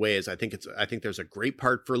own ways. I think there's a great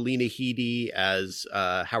part for Lena Headey as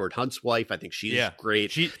Howard Hunt's wife. I think she's great.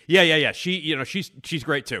 She's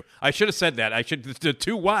great too. I should have said that. The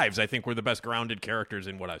two wives, I think, were the best grounded characters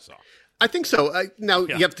in what I saw. I think so. Now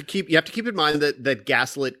you have to keep in mind that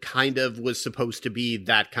Gaslit kind of was supposed to be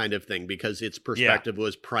that kind of thing, because its perspective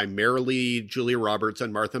was primarily Julia Roberts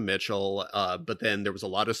and Martha Mitchell, but then there was a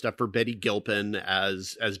lot of stuff for Betty Gilpin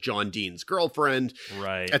as John Dean's girlfriend,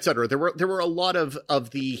 right, etc. There were a lot of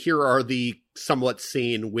the here are the somewhat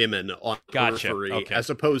sane women on periphery, okay, as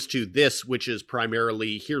opposed to this, which is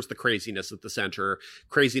primarily here's the craziness at the center,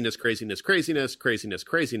 craziness,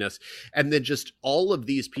 and then just all of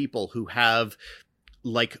these people who have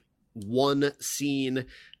like one scene,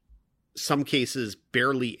 some cases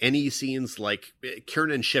barely any scenes, like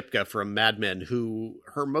Kiernan Shipka from Mad Men, who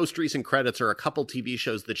her most recent credits are a couple TV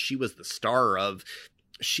shows that she was the star of.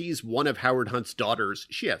 She's one of Howard Hunt's daughters.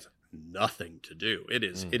 She has nothing to do. It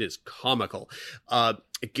is comical.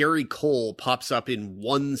 Gary Cole pops up in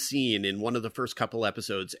one scene in one of the first couple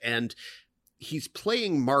episodes, and he's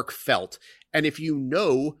playing Mark Felt. And if you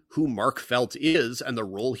know who Mark Felt is and the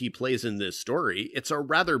role he plays in this story, it's a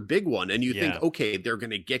rather big one. And you think, okay, they're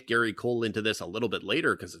going to get Gary Cole into this a little bit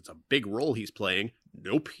later because it's a big role he's playing.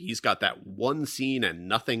 Nope. He's got that one scene and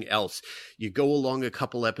nothing else. You go along a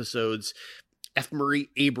couple episodes, F. Murray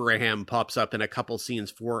Abraham pops up in a couple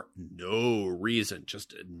scenes for no reason,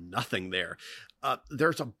 just nothing there.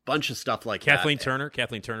 There's a bunch of stuff like Kathleen that.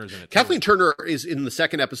 Kathleen Turner's in it. Kathleen Turner is in the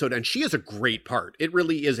second episode, and she is a great part. It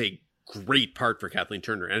really is a great part for Kathleen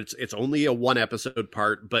Turner, and it's only a one episode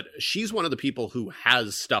part, but she's one of the people who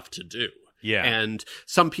has stuff to do. Yeah. And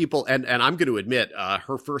some people, and I'm going to admit,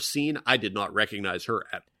 her first scene, I did not recognize her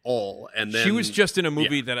at all. And then she was just in a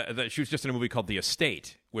movie she was just in a movie called The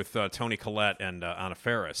Estate with Toni Collette and Anna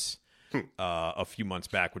Faris a few months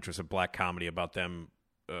back, which was a black comedy about them,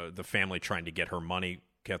 the family trying to get her money.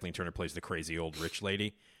 Kathleen Turner plays the crazy old rich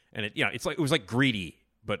lady, and it was like Greedy,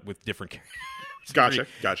 but with different characters. Gotcha.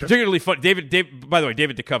 Particularly fun. By the way,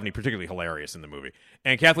 David Duchovny, particularly hilarious in the movie.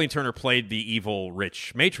 And Kathleen Turner played the evil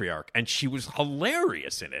rich matriarch, and she was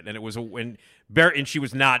hilarious in it. And it was and she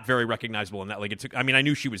was not very recognizable in that. Like I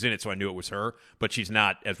knew she was in it, so I knew it was her, but she's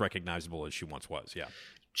not as recognizable as she once was. Yeah.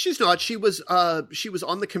 She's not. She was on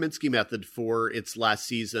the Kaminsky Method for its last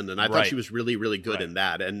season, and I thought she was really, really good in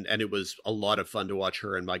that. And it was a lot of fun to watch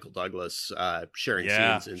her and Michael Douglas sharing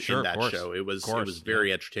scenes in that show. It was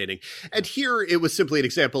very entertaining. And here it was simply an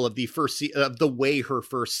example of the way her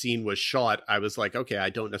first scene was shot. I was like, okay, I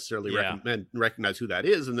don't necessarily recognize who that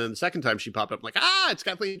is. And then the second time she popped up, I'm like, it's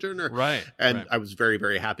Kathleen Turner. Right. And I was very,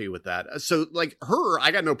 very happy with that. So like her,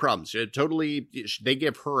 I got no problems. They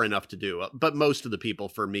give her enough to do. But most of the people,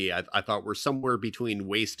 for me, I thought were somewhere between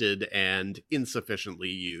wasted and insufficiently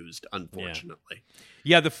used, unfortunately.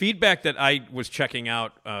 Yeah, the feedback that I was checking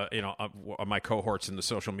out, of my cohorts in the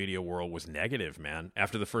social media world was negative, man.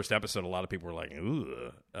 After the first episode, a lot of people were like,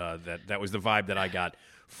 "Ooh," that was the vibe that I got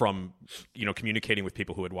from, communicating with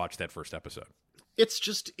people who had watched that first episode.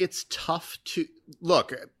 It's tough to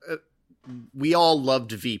look. We all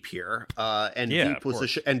loved Veep here, and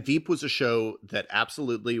Veep was a show that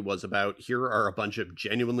absolutely was about here are a bunch of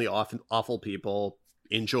genuinely awful people,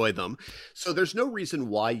 enjoy them. So there's no reason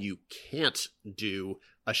why you can't do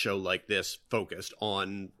a show like this focused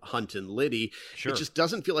on Hunt and Liddy. Sure. It just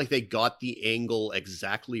doesn't feel like they got the angle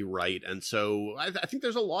exactly right, and so I think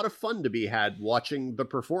there's a lot of fun to be had watching the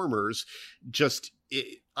performers.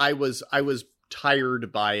 I was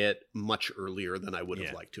tired by it much earlier than I would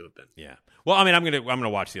have liked to have been. Yeah. Well, I mean, I'm gonna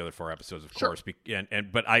watch the other 4 episodes, of course.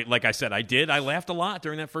 But like I said, I laughed a lot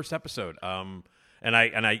during that first episode. And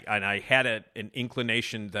I had an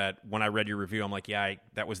inclination that when I read your review, I'm like,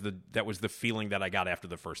 that was the feeling that I got after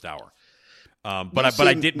the first hour. But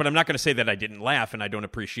I'm not going to say that I didn't laugh and I don't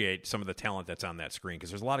appreciate some of the talent that's on that screen, because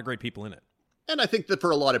there's a lot of great people in it. And I think that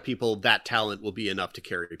for a lot of people, that talent will be enough to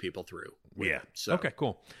carry people through. with it. So. Okay,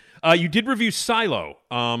 cool. You did review Silo,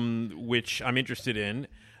 which I'm interested in,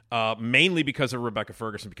 mainly because of Rebecca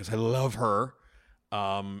Ferguson, because I love her.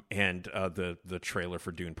 And the trailer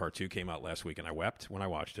for Dune Part 2 came out last week, and I wept when I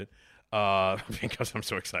watched it because I'm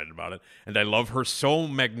so excited about it. And I love her so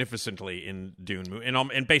magnificently in Dune,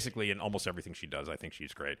 and basically in almost everything she does. I think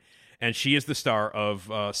she's great. And she is the star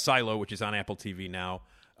of Silo, which is on Apple TV now.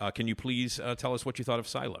 Can you please tell us what you thought of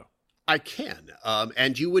Silo? I can.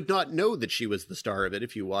 And you would not know that she was the star of it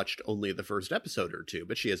if you watched only the first episode or two,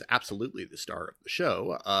 but she is absolutely the star of the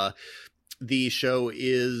show. The show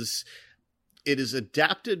is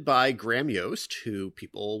adapted by Graham Yost, who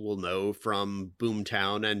people will know from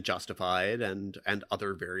Boomtown and Justified and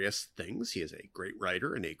other various things. He is a great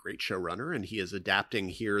writer and a great showrunner, and he is adapting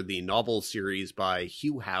here the novel series by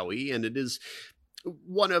Hugh Howey, and it is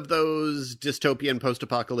one of those dystopian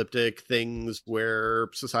post-apocalyptic things where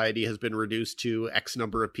society has been reduced to X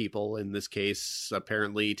number of people, in this case,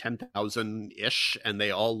 apparently 10,000-ish, and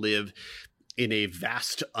they all live in a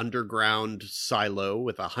vast underground silo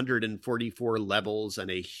with 144 levels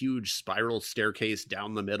and a huge spiral staircase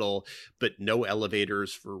down the middle, but no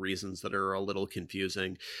elevators for reasons that are a little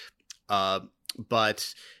confusing.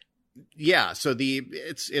 But yeah, so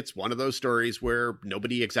it's one of those stories where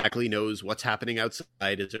nobody exactly knows what's happening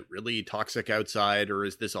outside. Is it really toxic outside, or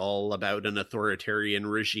is this all about an authoritarian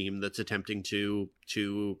regime that's attempting to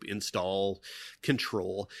install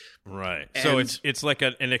control? Right. And so it's like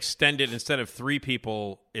an extended, instead of 3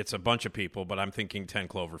 people, it's a bunch of people, but I'm thinking 10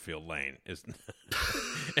 Cloverfield Lane is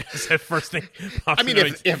the first thing. I mean,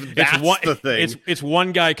 if that's the thing. It's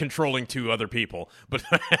one guy controlling 2 other people, but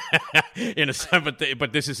in a sense,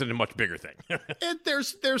 but this isn't a much bigger thing.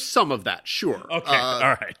 There's some of that, sure. Okay,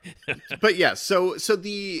 all right. But yeah, so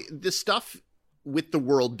the stuff with the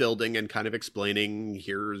world building and kind of explaining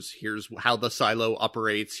here's how the silo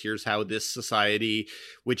operates, here's how this society,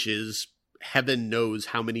 which is heaven knows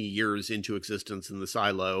how many years into existence in the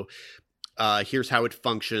silo, here's how it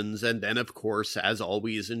functions. And then, of course, as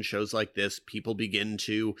always in shows like this, people begin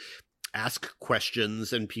to ask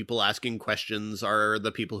questions, and people asking questions are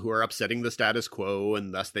the people who are upsetting the status quo,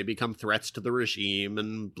 and thus they become threats to the regime,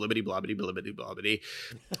 and blibbity blobbity blibbity blobbity.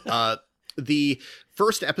 The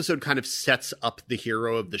first episode kind of sets up the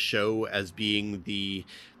hero of the show as being the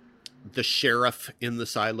sheriff in the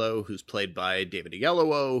silo, who's played by David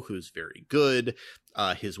Oyelowo, who's very good.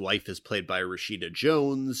 His wife is played by Rashida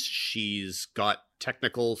Jones. She's got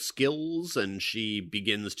technical skills, and she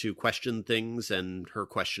begins to question things, and her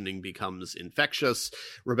questioning becomes infectious.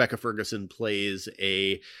 Rebecca Ferguson plays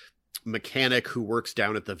a mechanic who works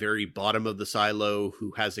down at the very bottom of the silo,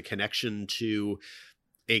 who has a connection to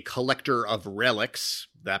a collector of relics,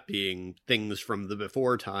 that being things from the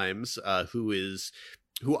before times, who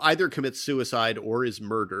either commits suicide or is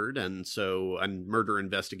murdered, and so a murder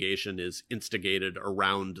investigation is instigated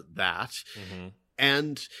around that. Mm-hmm.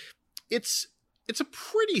 And it's a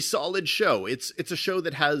pretty solid show. It's a show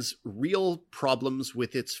that has real problems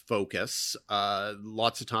with its focus.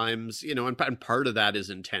 Lots of times, and part of that is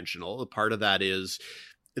intentional. Part of that is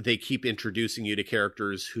they keep introducing you to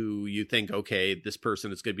characters who you think, okay, this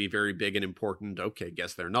person is going to be very big and important. Okay,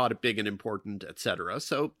 guess they're not big and important, etc.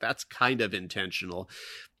 So that's kind of intentional.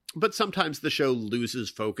 But sometimes the show loses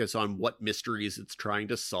focus on what mysteries it's trying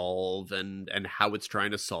to solve and how it's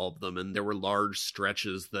trying to solve them. And there were large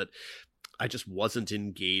stretches that I just wasn't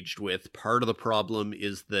engaged with. Part of the problem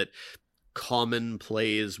is that Common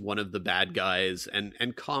plays one of the bad guys,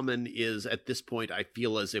 and Common is, at this point, I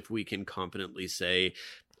feel as if we can confidently say,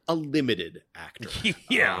 a limited actor.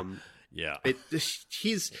 Yeah. I'm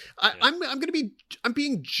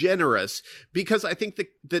being generous, because I think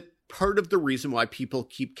that part of the reason why people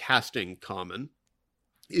keep casting Common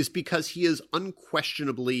is because he is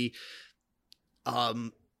unquestionably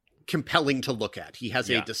compelling to look at. He has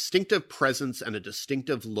a distinctive presence and a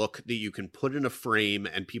distinctive look that you can put in a frame,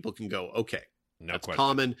 and people can go, okay, that's question.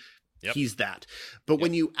 Common. Yep. He's that. But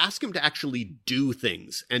when you ask him to actually do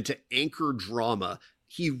things and to anchor drama,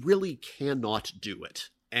 he really cannot do it.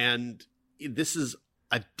 And this is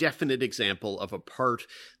a definite example of a part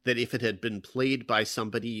that, if it had been played by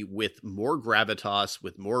somebody with more gravitas,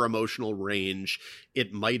 with more emotional range,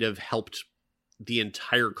 it might have helped the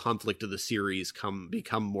entire conflict of the series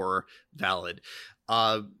become more valid.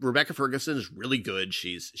 Rebecca Ferguson is really good.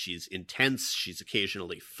 She's intense. She's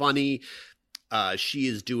occasionally funny. She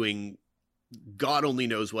is doing God only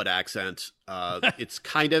knows what accent. It's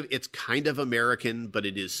kind of American, but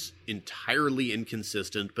it is entirely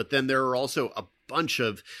inconsistent. But then there are also a bunch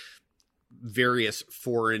of various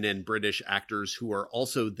foreign and British actors who are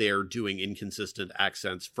also there doing inconsistent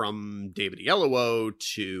accents, from David Oyelowo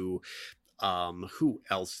to Who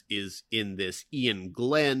else is in this? Ian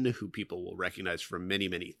Glenn, who people will recognize from many,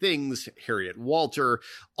 many things. Harriet Walter,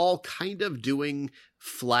 all kind of doing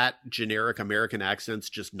flat, generic American accents,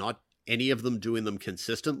 just not any of them doing them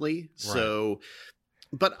consistently. Right. So,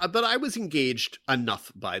 but I was engaged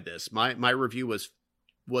enough by this. My review was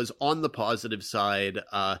on the positive side.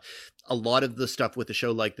 A lot of the stuff with a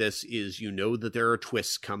show like this is, that there are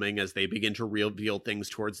twists coming as they begin to reveal things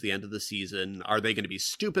towards the end of the season. Are they going to be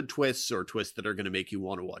stupid twists or twists that are going to make you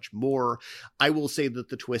want to watch more? I will say that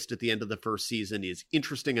the twist at the end of the first season is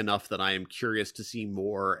interesting enough that I am curious to see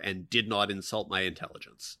more and did not insult my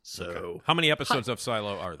intelligence. So, okay. How many episodes of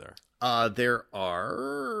Silo are there? There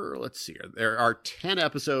are, let's see, there are 10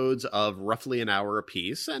 episodes of roughly an hour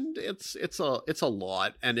apiece, and it's a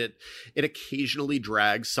lot, and it occasionally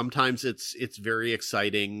drags. Sometimes it's very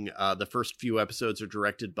exciting. The first few episodes are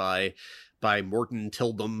directed by Morton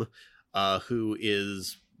Tildum, who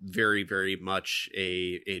is very, very much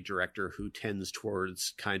a director who tends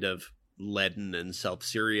towards kind of leaden and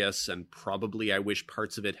self-serious, and probably I wish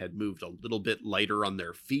parts of it had moved a little bit lighter on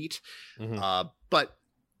their feet. Mm-hmm. But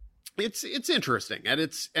it's interesting, and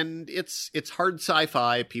it's hard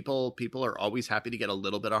sci-fi. People are always happy to get a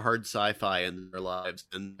little bit of hard sci-fi in their lives,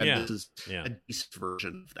 and this is a decent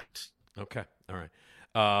version of that. Okay, all right.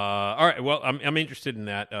 Well, I'm interested in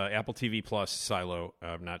that Apple TV Plus Silo.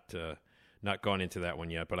 I've not gone into that one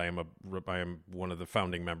yet, but I am one of the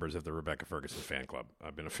founding members of the Rebecca Ferguson fan club.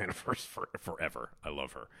 I've been a fan of hers forever. I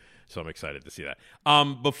love her, so I'm excited to see that.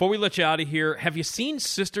 Before we let you out of here, have you seen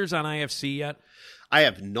Sisters on IFC yet? I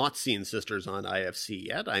have not seen Sisters on IFC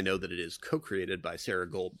yet. I know that it is co-created by Sarah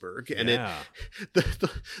Goldberg, and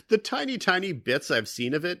the tiny bits I've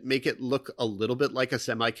seen of it make it look a little bit like a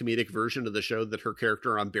semi-comedic version of the show that her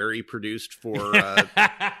character on Barry produced for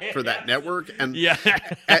that network, and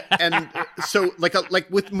and so like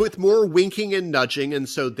with more winking and nudging, and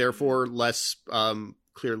so therefore less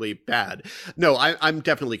clearly bad. No, I'm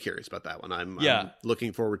definitely curious about that one. I'm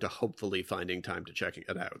looking forward to hopefully finding time to checking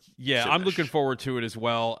it out. Yeah, I'm looking forward to it as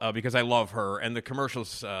well because I love her, and the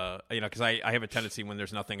commercials, because I have a tendency when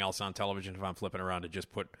there's nothing else on television, if I'm flipping around, to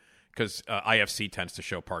just put, because IFC tends to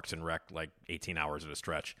show Parks and Rec like 18 hours at a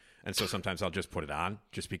stretch, and so sometimes I'll just put it on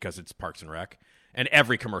just because it's Parks and Rec. And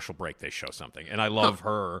every commercial break they show something, and I love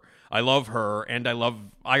her. I love her, and I love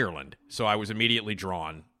Ireland. So I was immediately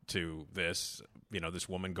drawn to this. This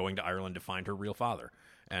woman going to Ireland to find her real father,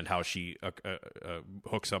 and how she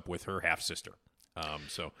hooks up with her half sister.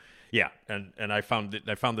 And I found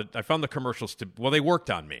the commercials they worked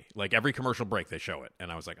on me. Like every commercial break they show it,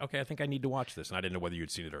 and I was like, okay, I think I need to watch this, and I didn't know whether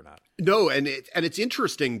you'd seen it or not. No, and it's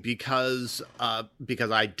interesting because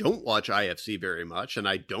I don't watch IFC very much, and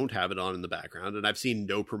I don't have it on in the background, and I've seen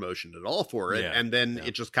no promotion at all for it, and then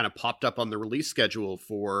it just kind of popped up on the release schedule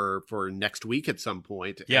for next week at some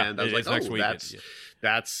point, and I was like, oh,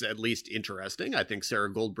 that's at least interesting. I think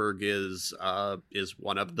Sarah Goldberg is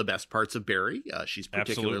one of the best parts of Barry. She's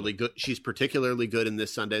particularly good. She's particularly good in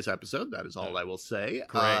this Sunday's episode. That is all I will say.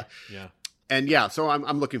 Great. So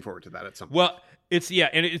I'm looking forward to that at some point. Well,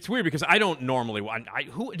 and it's weird because I don't normally.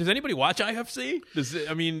 Who does anybody watch IFC?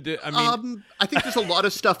 I think there's a lot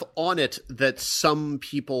of stuff on it that some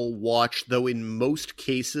people watch, though. In most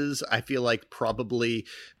cases, I feel like probably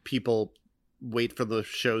people wait for the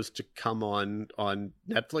shows to come on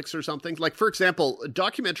Netflix or something. Like, for example,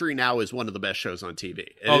 Documentary Now is one of the best shows on TV.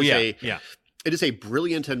 It is a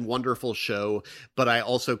brilliant and wonderful show, but I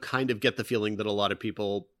also kind of get the feeling that a lot of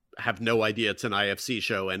people have no idea it's an IFC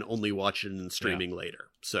show and only watch it in streaming later.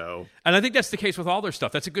 So, and I think that's the case with all their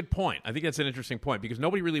stuff. That's a good point. I think that's an interesting point because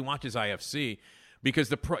nobody really watches IFC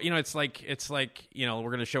because it's like we're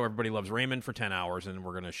going to show Everybody Loves Raymond for 10 hours and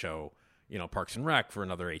we're going to show Parks and Rec for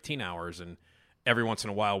another 18 hours, and every once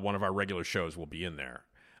in a while one of our regular shows will be in there.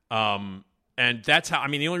 And that's how,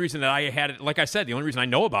 the only reason that I had it, like I said, the only reason I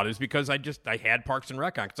know about it is because I had Parks and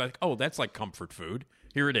Rec on. Because I was like, oh, that's like comfort food.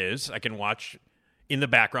 Here it is. I can watch in the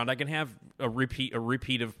background. I can have a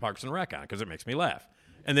repeat of Parks and Rec on because it makes me laugh.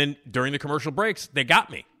 And then during the commercial breaks, they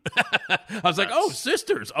got me. I was like, oh,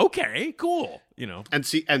 Sisters. Okay, cool. And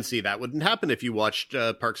see, that wouldn't happen if you watched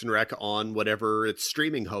Parks and Rec on whatever its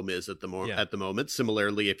streaming home is at the moment.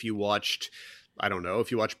 Similarly, if you watched, I don't know,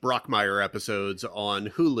 if you watch Brockmire episodes on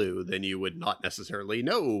Hulu, then you would not necessarily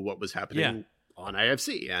know what was happening on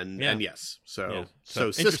IFC. And yes. So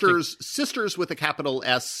Sisters with a capital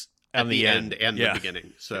S at the end and the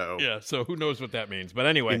beginning. So so who knows what that means? But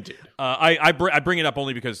anyway, I bring it up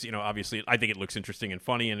only because obviously I think it looks interesting and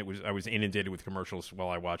funny, and I was inundated with commercials while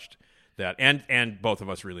I watched that, and both of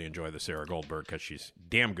us really enjoy the Sarah Goldberg because she's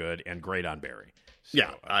damn good and great on Barry. So,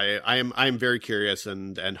 yeah, I'm very curious,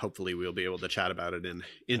 and hopefully we'll be able to chat about it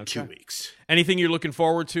in 2 weeks. Anything you're looking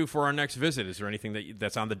forward to for our next visit? Is there anything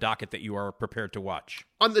that's on the docket that you are prepared to watch?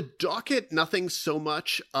 On the docket, nothing so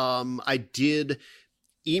much. I did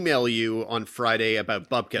email you on Friday about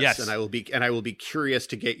Bupkis, yes. and I will be curious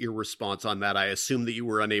to get your response on that. I assume that you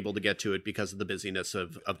were unable to get to it because of the busyness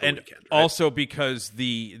of the weekend. Right? Also because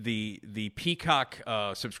the Peacock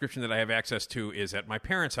subscription that I have access to is at my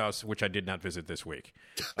parents' house, which I did not visit this week.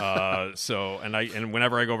 And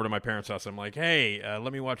whenever I go over to my parents' house, I'm like, hey,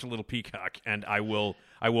 let me watch a little Peacock, and I will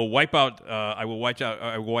wipe out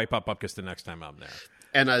Bupkis the next time I'm there.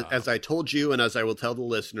 And as I told you, and as I will tell the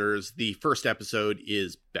listeners, the first episode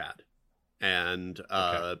is bad, and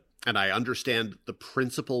I understand the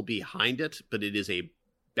principle behind it, but it is a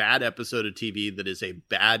bad episode of TV that is a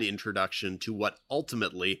bad introduction to what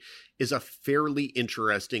ultimately is a fairly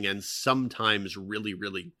interesting and sometimes really,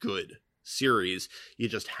 really good series. You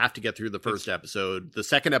just have to get through the first episode. The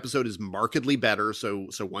second episode is markedly better, so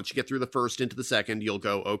once you get through the first into the second, you'll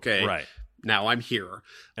go, okay, right. Now I'm here.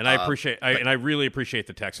 And I really appreciate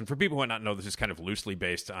the text. And for people who might not know, this is kind of loosely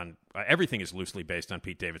based on everything is loosely based on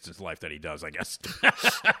Pete Davidson's life that he does, I guess.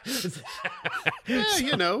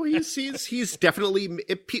 He's definitely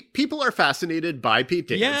people are fascinated by Pete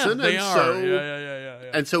Davidson. Yeah, they are. So,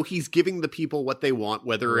 and so he's giving the people what they want,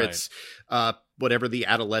 whether it's whatever the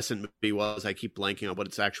adolescent movie was. I keep blanking on what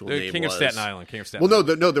its actual name was. King of Staten Island.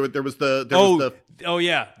 There was the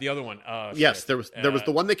other one. Yes, there was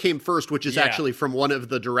the one that came first, which is actually from one of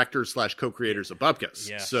the directors / co-creators of Bupkis.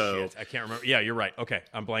 Yeah, so I can't remember. Yeah, you're right. Okay,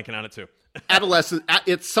 I'm blanking on it too. Adolescent.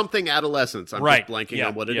 It's something adolescence. I'm just blanking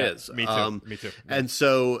on what it is. Me too. Me too. And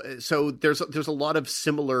so there's a lot of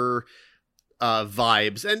similar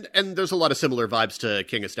vibes, and there's a lot of similar vibes to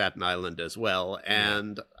King of Staten Island as well.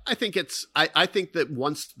 And I think I think that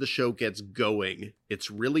once the show gets going, it's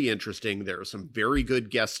really interesting. There are some very good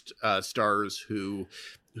guest stars who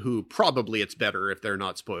probably it's better if they're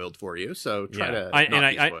not spoiled for you. So try to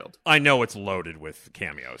not be spoiled. I know it's loaded with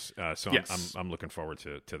cameos, so yes. I'm looking forward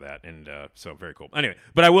to that, and so very cool. Anyway,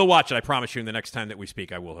 but I will watch it. I promise you. The next time that we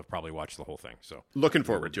speak, I will have probably watched the whole thing. So looking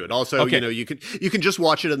forward to it. Also, you can just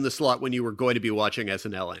watch it in the slot when you were going to be watching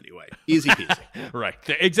SNL anyway. Easy peasy. Right.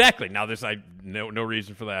 Exactly. Now there's no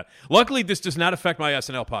reason for that. Luckily, this does not affect my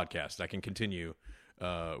SNL podcast. I can continue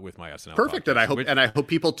with my SNL. Perfect, podcast. And I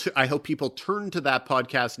hope people turn to that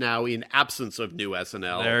podcast now in absence of new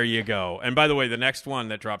SNL. There you go. And by the way, the next one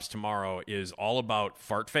that drops tomorrow is all about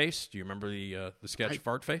Fart Face. Do you remember the sketch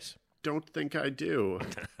Fart Face? Don't think I do.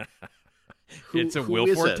 It's a Will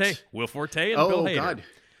Forte and Bill Hader.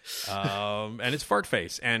 God. And it's Fart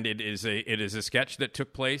Face, and it is a sketch that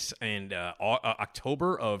took place in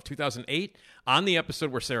October of 2008 on the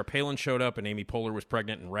episode where Sarah Palin showed up and Amy Poehler was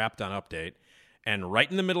pregnant and rapped on Update. And right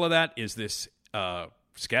in the middle of that is this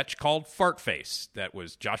sketch called Fart Face. That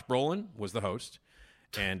was Josh Brolin was the host,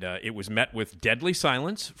 and it was met with deadly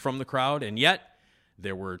silence from the crowd. And yet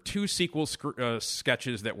there were two sequel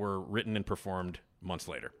sketches that were written and performed months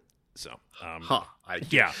later. So, I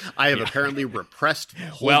have apparently repressed the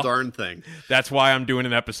whole darn thing. That's why I'm doing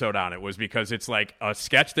an episode on it, was because it's like a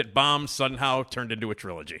sketch that bombed somehow turned into a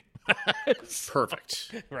trilogy.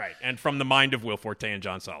 Perfect. Right. And from the mind of Will Forte and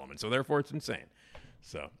John Solomon. So therefore it's insane.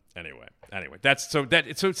 So anyway,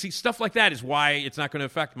 see, stuff like that is why it's not going to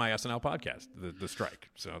affect my SNL podcast, the strike.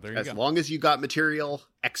 So there you go. As long as you got material,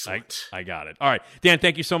 excellent. I got it. All right. Dan,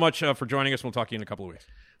 thank you so much for joining us. We'll talk to you in a couple of weeks.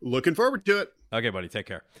 Looking forward to it. Okay, buddy. Take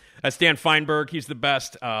care. That's Dan Fienberg. He's the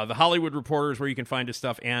best. The Hollywood Reporter is where you can find his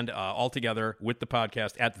stuff, and all together with the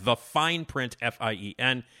podcast at The Fine Print,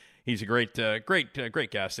 FIEN. He's a great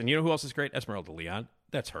guest. And you know who else is great? Esmeralda Leon.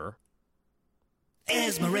 That's her.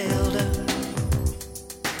 Esmeralda.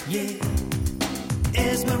 Yeah.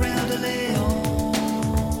 Esmeralda Leon.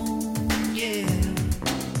 Yeah.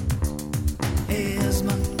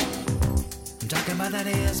 Esma. I'm talking about that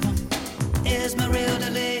Esma. Esmeralda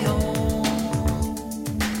Leon.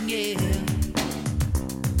 Yeah.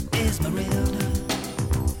 Esmeralda.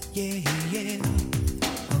 Yeah, yeah.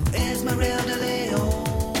 Oh, Esmeralda Leon.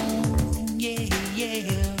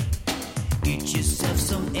 Yeah. Get yourself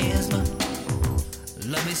some Esma.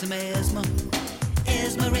 Love me some Esma.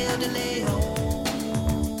 Esmeralda Leon.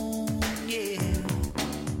 Yeah.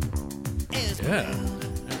 Esmeralda.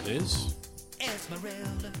 There it is.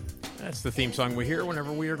 Esmeralda. That's the theme song we hear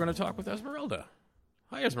whenever we are going to talk with Esmeralda.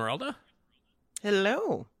 Hi, Esmeralda.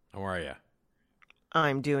 Hello. How are you?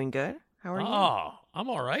 I'm doing good. How are you? Oh, I'm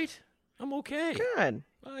all right. I'm okay. Good.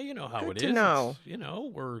 You know how Good it to is. know.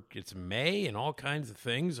 It's May and all kinds of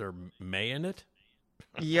things are May in it.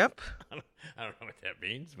 Yep. I don't know what that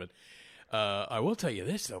means, but I will tell you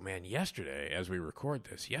this, though, man. Yesterday, as we record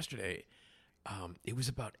this, it was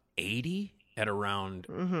about 80 at around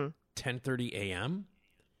 10:30 a.m.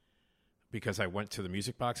 because I went to the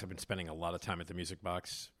Music Box. I've been spending a lot of time at the Music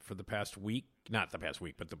Box for the past week. Not the past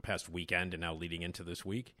week, but the past weekend and now leading into this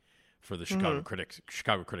week for the Chicago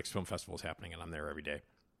Critics Film Festival is happening, and I'm there every day.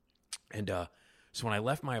 And so when I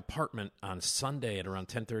left my apartment on Sunday at around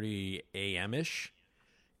 10:30 a.m.-ish,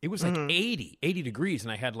 it was like 80 degrees,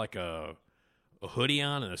 and I had like a hoodie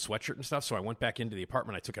on and a sweatshirt and stuff. So I went back into the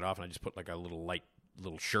apartment, I took it off, and I just put like a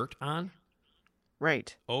little shirt on.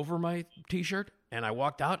 Right. Over my T-shirt, and I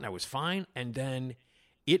walked out, and I was fine. And then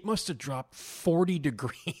it must have dropped 40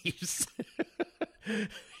 degrees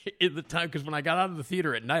in the time, because when I got out of the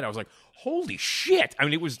theater at night, I was like, holy shit. I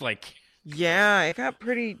mean, it was like... Yeah, it got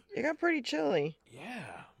pretty chilly.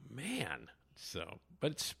 Yeah, man. So,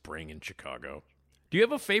 but it's spring in Chicago. Do you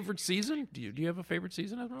have a favorite season? Do you have a favorite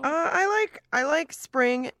season? I like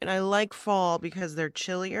spring and I like fall because they're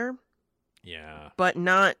chillier. Yeah. But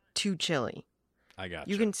not too chilly. I got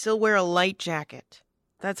you. You can still wear a light jacket.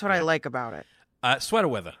 That's what I like about it. Sweater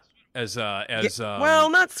weather. Well,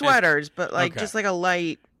 not sweaters, but like just like a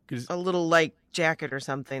little light jacket or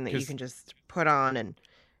something that you can just put on and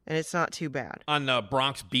it's not too bad. On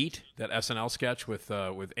Bronx Beat, that SNL sketch with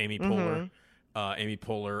Amy Poehler,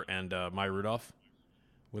 and Maya Rudolph,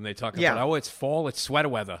 when they talk about it's fall, it's sweater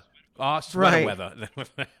weather. Sweater weather.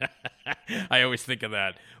 I always think of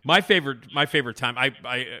that. My favorite time.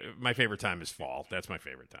 My favorite time is fall. That's my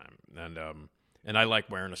favorite time, and I like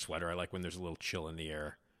wearing a sweater. I like when there's a little chill in the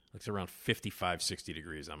air. It's around 55, 60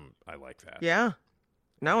 degrees. I like that. Yeah.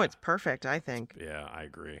 No, it's perfect, I think. Yeah, I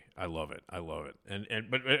agree. I love it.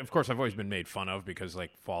 But of course I've always been made fun of because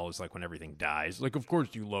like fall is like when everything dies. Like of course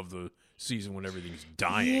you love the season when everything's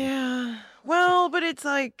dying. Yeah. Well, but it's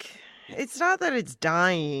like it's not that it's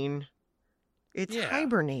dying. It's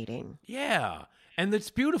hibernating. Yeah. And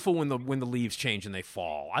it's beautiful when the leaves change and they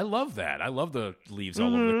fall. I love that. I love the leaves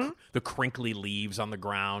all over the crinkly leaves on the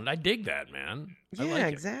ground. I dig that, man. I like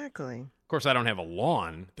it. Exactly. Of course, I don't have a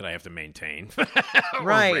lawn that I have to maintain.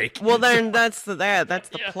 Right. Rake. Well, then that's the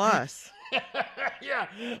plus. Yeah.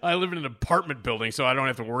 I live in an apartment building, so I don't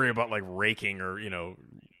have to worry about like raking or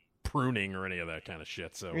pruning or any of that kind of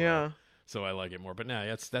shit. So so I like it more. But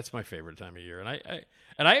no, that's my favorite time of year,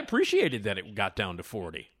 and I appreciated that it got down to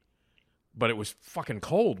 40. But it was fucking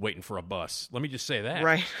cold waiting for a bus. Let me just say that.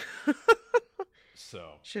 Right. So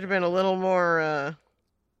should have been a little more.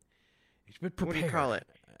 Prepared. What do you call it?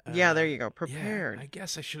 Yeah, there you go. Prepared. Yeah, I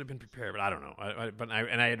guess I should have been prepared, but I don't know.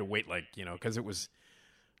 I had to wait because it was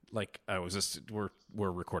like we're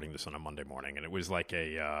recording this on a Monday morning, and it was like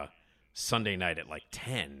a Sunday night at like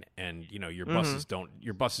 10, and your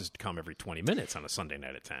buses come every 20 minutes on a Sunday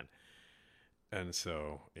night at 10, and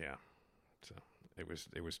so it was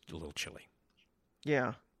a little chilly.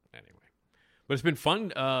 Yeah. Anyway. But it's been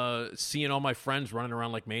fun seeing all my friends running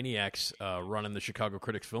around like maniacs running the Chicago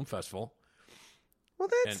Critics Film Festival. Well,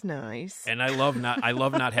 that's nice. And I love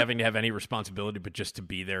not having to have any responsibility, but just to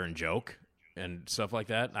be there and joke and stuff like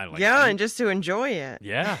that. And just to enjoy it.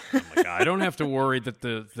 Yeah. I'm like, I don't have to worry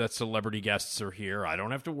that celebrity guests are here. I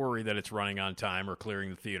don't have to worry that it's running on time or clearing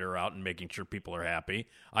the theater out and making sure people are happy.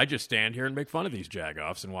 I just stand here and make fun of these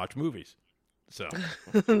jagoffs and watch movies. So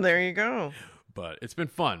there you go. But it's been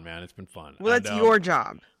fun, man. It's been fun. Well, that's your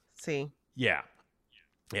job. See? Yeah.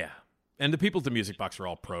 Yeah. And the people at the Music Box are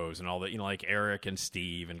all pros and all that, like Eric and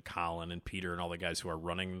Steve and Colin and Peter and all the guys who are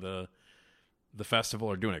running the festival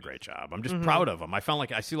are doing a great job. I'm just proud of them. I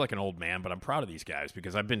see like an old man, but I'm proud of these guys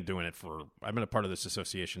because I've been a part of this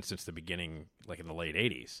association since the beginning, like in the late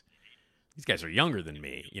 80s. These guys are younger than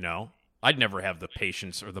me, I'd never have the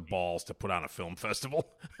patience or the balls to put on a film festival.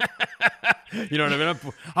 You know what I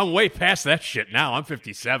mean? I'm way past that shit now. I'm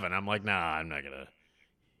 57. I'm like, nah, I'm not going to.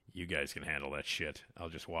 You guys can handle that shit. I'll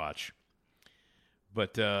just watch.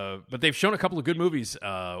 But they've shown a couple of good movies.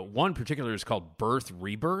 One particular is called Birth,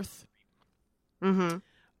 Rebirth.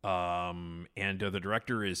 Mm-hmm. And the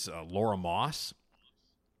director is Laura Moss.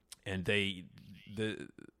 And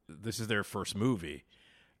this is their first movie,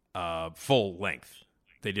 full length.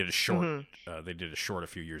 They did a short. They did a short a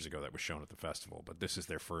few years ago that was shown at the festival, but this is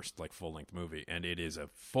their first full length movie, and it is a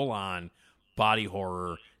full on body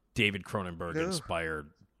horror, David Cronenberg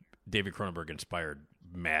inspired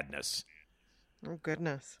madness. Oh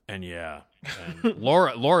goodness! And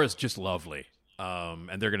Laura's just lovely,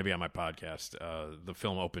 and they're going to be on my podcast. The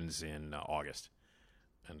film opens in August,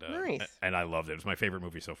 and nice. And I loved it. It was my favorite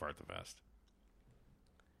movie so far at the fest.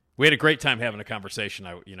 We had a great time having a conversation.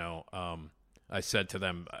 I said to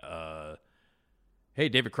them, hey,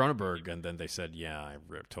 David Cronenberg, and then they said, yeah, I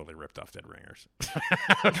totally ripped off Dead Ringers.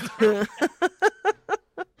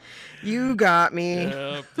 You got me.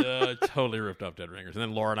 Totally ripped off Dead Ringers. And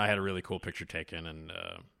then Laura and I had a really cool picture taken, and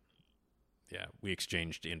we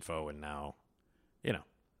exchanged info, and now,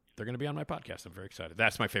 they're going to be on my podcast. I'm very excited.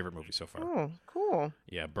 That's my favorite movie so far. Oh, cool.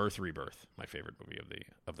 Yeah, Rebirth, my favorite movie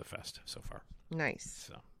of the fest so far. Nice.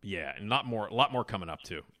 So yeah, and a lot more coming up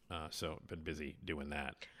too. So been busy doing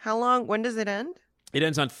that. How long? When does it end? It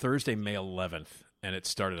ends on Thursday, May 11th, and it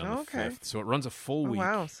started on the 5th. So it runs a full week.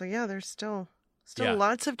 Wow. So yeah, there's still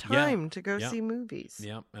lots of time to go see movies.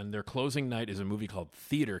 Yeah, and their closing night is a movie called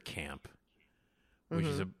Theater Camp,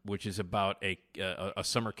 which is about a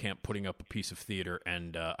summer camp putting up a piece of theater.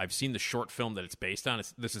 And I've seen the short film that it's based on.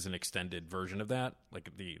 This is an extended version of that, like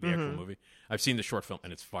the actual movie. I've seen the short film,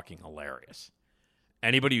 and it's fucking hilarious.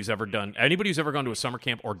 Anybody who's ever gone to a summer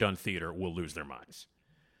camp or done theater will lose their minds.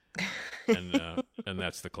 And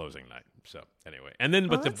that's the closing night. So anyway, and then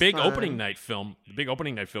the big opening night film,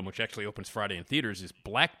 which actually opens Friday in theaters, is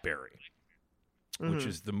Blackberry, which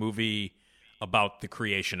is the movie about the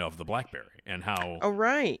creation of the BlackBerry and how. Oh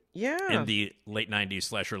right, yeah. In the late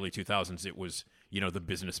 '90s / early 2000s, it was the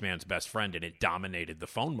businessman's best friend, and it dominated the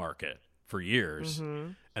phone market for years.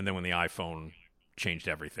 And then when the iPhone changed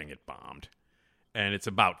everything, it bombed. And it's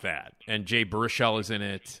about that. And Jay Baruchel is in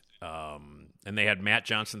it. And they had Matt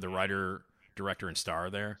Johnson, the writer, director, and star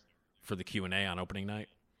there for the Q&A on opening night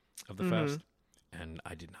of the fest. And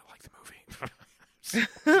I did not like the movie.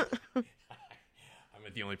 I'm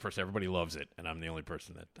the only person. Everybody loves it, and I'm the only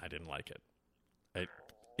person that I didn't like it.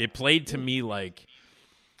 It played to me like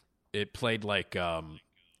if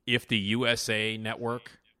the USA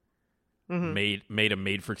Network made a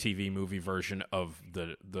made-for-TV movie version of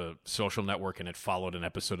the Social Network, and it followed an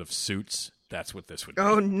episode of Suits. That's what this would be.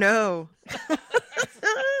 Oh, no.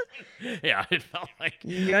 Yeah, it felt like...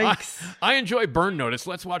 Yikes. I enjoy Burn Notice.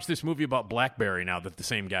 Let's watch this movie about BlackBerry now that the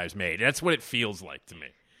same guys made. That's what it feels like to me.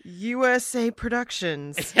 USA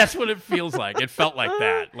Productions. That's what it feels like. It felt like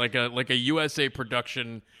that. Like a USA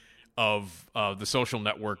production of the Social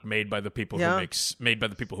Network made by the people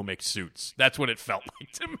who make Suits. That's what it felt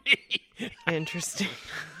like to me. Interesting.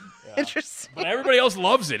 Yeah. Interesting. But everybody else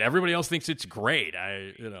loves it. Everybody else thinks it's great.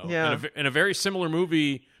 And a very similar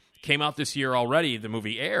movie came out this year already, the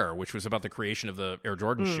movie Air, which was about the creation of the Air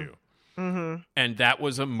Jordan shoe. And that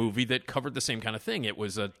was a movie that covered the same kind of thing. It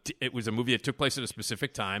was a movie that took place at a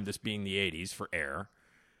specific time, this being the 80s for Air,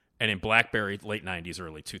 and in BlackBerry, late 90s,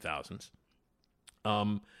 early 2000s.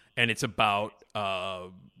 And it's about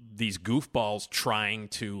these goofballs trying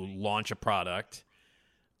to launch a product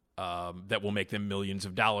that will make them millions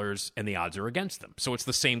of dollars, and the odds are against them. So it's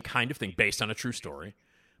the same kind of thing based on a true story,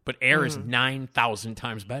 but Air is 9,000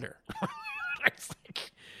 times better.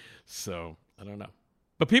 So I don't know.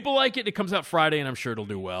 But people like it. It comes out Friday, and I'm sure it'll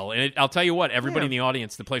do well. And I'll tell you what, everybody in the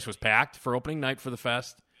audience, the place was packed for opening night for the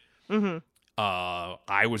fest.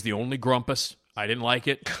 I was the only grumpus. I didn't like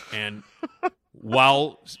it. And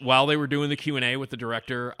while they were doing the Q&A with the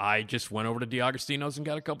director, I just went over to DiAgostino's and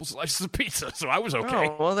got a couple slices of pizza. So I was okay.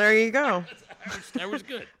 Oh, well, there you go. I was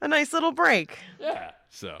good. A nice little break. Yeah.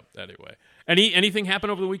 So anyway. Anything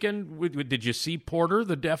happen over the weekend? Did you see Porter,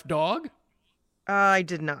 the deaf dog? I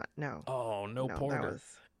did not, no. Oh, no Porter.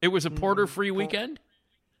 It was a Porter-free weekend?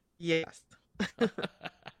 Yes.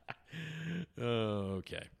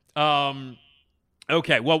 Okay.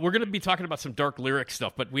 Okay, well, we're going to be talking about some dark lyric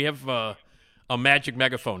stuff, but we have a magic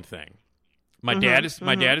megaphone thing. My dad is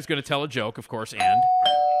going to tell a joke, of course, and...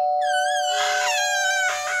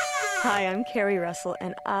 Hi, I'm Carrie Russell,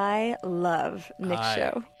 and I love Nick's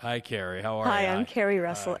show. Hi, Carrie. How are you? Hi, I'm Carrie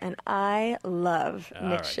Russell, and I love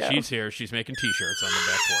Nick's show. She's here. She's making T-shirts on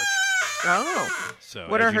the back porch. Oh. So,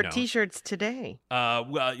 what are her T-shirts today?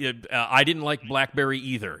 I didn't like BlackBerry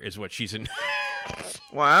either, is what she's in.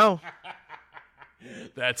 Wow.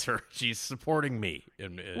 That's her. She's supporting me.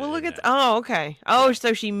 Well, look at... Oh, okay. Oh, yeah.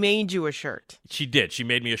 So she made you a shirt. She did. She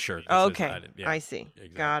made me a shirt. Okay. I see. Exactly.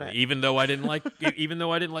 Got it. Even though I didn't like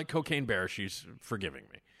Cocaine Bear, she's forgiving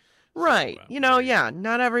me. Right. So,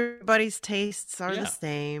 not everybody's tastes are the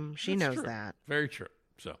same. She knows true. that. Very true.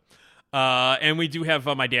 So, and we do have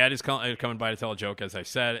my dad is coming by to tell a joke, as I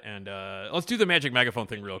said, and let's do the magic megaphone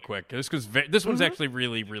thing real quick. This one's actually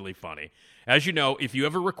really, really funny. As you know, if you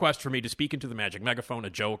ever request for me to speak into the magic megaphone, a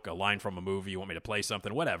joke, a line from a movie, you want me to play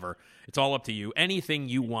something, whatever, it's all up to you. Anything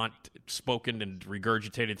you want spoken and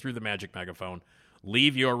regurgitated through the magic megaphone,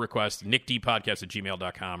 leave your request,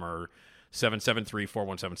 nickdpodcast@gmail.com or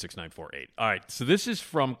 773-417-6948. All right, so this is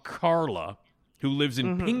from Carla, who lives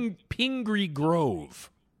in Pingree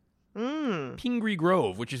Grove. Pingree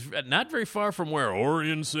Grove, which is not very far from where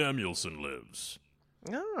Orion Samuelson lives.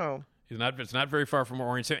 Oh. It's not very far from where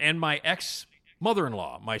Orion Samuelson. And my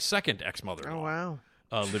ex-mother-in-law, my second ex-mother-in-law,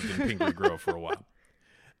 lived in Pingree Grove for a while.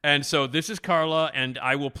 And so this is Carla, and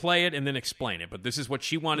I will play it and then explain it. But this is what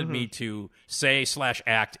she wanted me to say /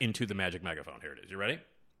 act into the magic megaphone. Here it is. You ready?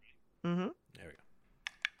 Mm-hmm. There we go.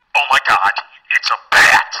 Oh my God, it's a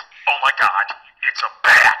bat. Oh my God, it's a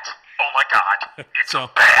bat. Oh my God, it's a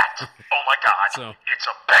bat. Oh my God, it's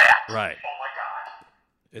a bat. Right. Oh my God.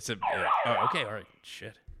 It's a... oh, okay, all right.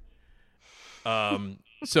 Shit.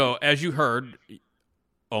 So, as you heard,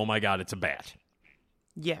 oh my God, it's a bat.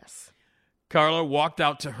 Yes. Carla walked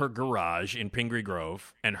out to her garage in Pingree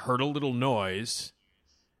Grove and heard a little noise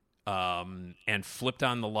and flipped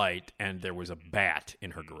on the light, and there was a bat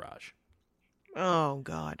in her garage. Oh,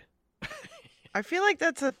 God. I feel like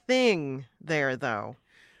that's a thing there, though.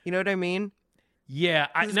 You know what I mean? Yeah.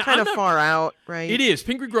 It's kind of far out, right? It is.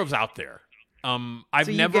 Pingree Grove's out there. I've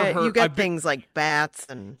never heard... You get things like bats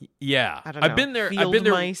and... Yeah. I don't know. I've been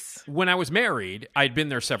there mice. When I was married. I'd been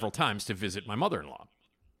there several times to visit my mother-in-law.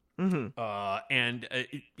 Mm-hmm.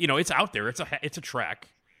 It's out there. It's a trek.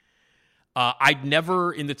 I'd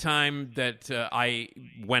never, in the time that I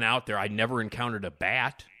went out there, I'd never encountered a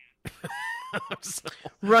bat.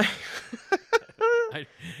 Right.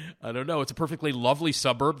 I don't know. It's a perfectly lovely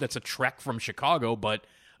suburb that's a trek from Chicago, but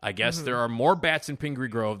I guess there are more bats in Pingree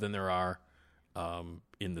Grove than there are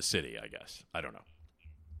in the city, I guess. I don't know.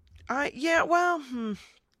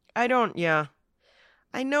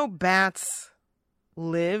 I know bats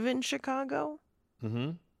live in Chicago.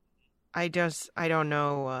 Mm-hmm. I don't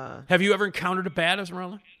know. Have you ever encountered a bat,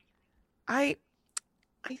 Esmeralda? I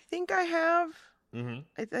think I have. Mm-hmm.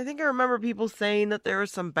 I think I remember people saying that there were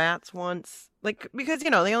some bats once, like, because, they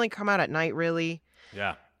only come out at night, really.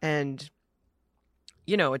 Yeah. And,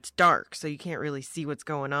 it's dark, so you can't really see what's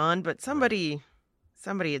going on. But somebody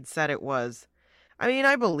had said it was. I mean,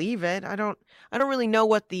 I believe it. I don't really know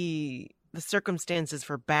what the circumstances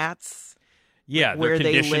for bats. Yeah, where the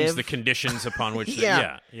they conditions upon which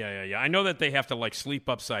yeah. I know that they have to sleep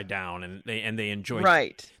upside down, and they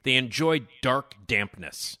enjoy They enjoy dark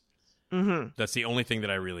dampness. Mm-hmm. That's the only thing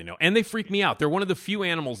that I really know, and they freak me out. They're one of the few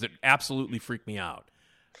animals that absolutely freak me out.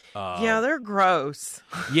 They're gross.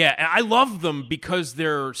 Yeah, and I love them because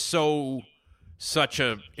they're such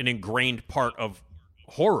an ingrained part of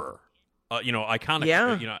horror. Iconic.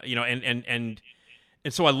 Yeah.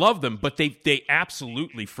 And so I love them, but they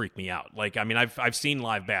absolutely freak me out. I've seen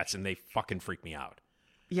live bats, and they fucking freak me out.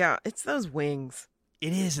 Yeah, it's those wings.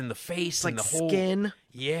 It is in the face and the whole skin.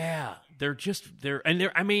 Yeah, they're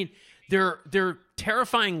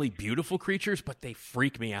terrifyingly beautiful creatures, but they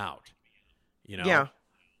freak me out. Yeah.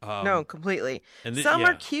 No, completely. Some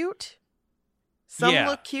are cute. Some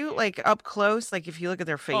look cute, up close. If you look at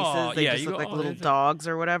their faces, they just look like little dogs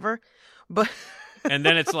or whatever. But and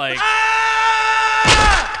then it's like.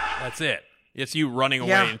 That's it. It's you running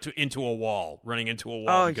away into a wall, running into a wall.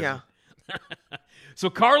 Oh, yeah.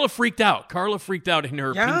 So Carla freaked out. In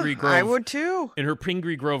her Pingree Grove. I would too. In her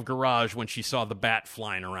Pingree Grove garage when she saw the bat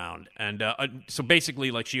flying around. And so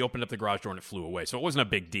basically, she opened up the garage door and it flew away. So it wasn't a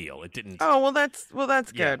big deal. It didn't. Oh, well, that's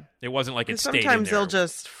good. Yeah. It wasn't like it stayed in there. Sometimes they'll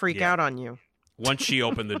just freak out on you. Once she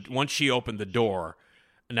opened the door.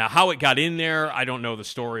 Now, how it got in there, I don't know the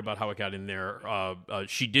story about how it got in there.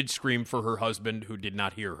 She did scream for her husband, who did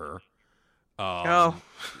not hear her.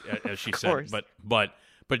 As she said. But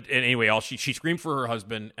anyway, she screamed for her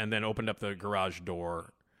husband and then opened up the garage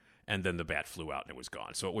door, and then the bat flew out and it was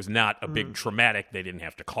gone. So it was not a big traumatic. They didn't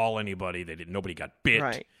have to call anybody. Nobody got bit.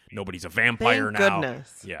 Right. Nobody's a vampire Thank now.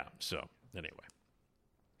 Goodness. Yeah. So anyway,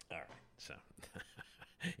 all right. So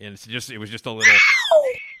and it was just a little.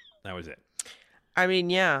 That was it. I mean,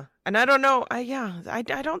 yeah, and I don't know. I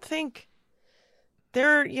don't think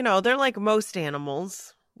they're like most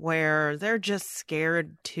animals where they're just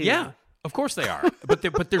scared too. Yeah, of course they are. but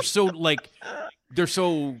they're so they're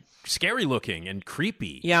so scary looking and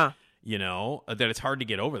creepy. Yeah, that it's hard to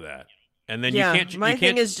get over that. And then my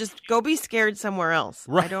thing is just go be scared somewhere else.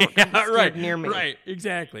 Right. Don't be scared near me. Right.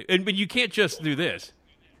 Exactly. But you can't just do this.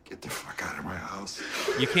 Get the fuck out of my house.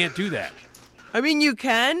 You can't do that. I mean, you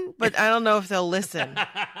can, but I don't know if they'll listen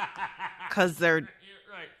because they're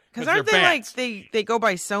because aren't they bats. they go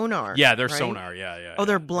by sonar? Yeah, they're right? sonar. Yeah. Oh,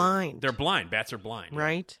 they're blind. They're blind. Bats are blind.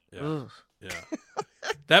 Right? Yeah.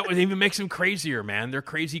 That would even make them crazier, man. They're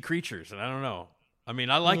crazy creatures, and I don't know. I mean,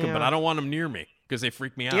 I like them, but I don't want them near me because they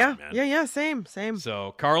freak me out, man. Yeah, same.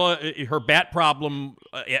 So, Carla, her bat problem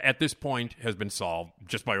at this point has been solved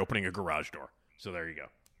just by opening a garage door. So there you go.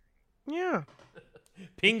 Yeah.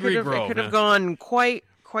 Pingree Grove. It could have gone quite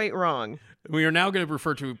wrong. We are now going to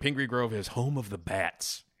refer to Pingree Grove as home of the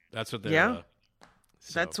bats. That's what they're... Yeah.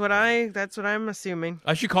 That's what I'm assuming.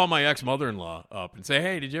 I should call my ex-mother-in-law up and say,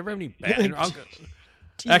 hey, did you ever have any bats?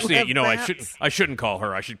 Actually, I shouldn't call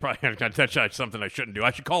her. I should probably that's something I shouldn't do.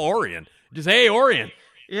 I should call Orion. Just, hey, Orion.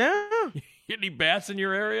 Yeah. You get any bats in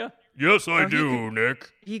your area? Yes, I do,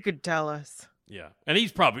 Nick. He could tell us. Yeah. And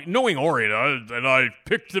he's probably, knowing Orion, I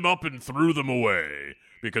picked them up and threw them away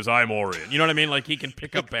because I'm Orion. You know what I mean? Like, he can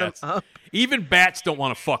pick up bats. Even bats don't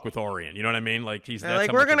want to fuck with Orion. You know what I mean? Like, They're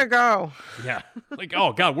like, we're going to go. Yeah. Like,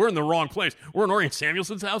 oh, God, we're in the wrong place. We're in Orion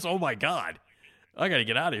Samuelson's house? Oh, my God. I got to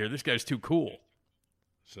get out of here. This guy's too cool.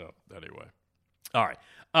 So, anyway. All right.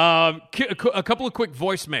 A couple of quick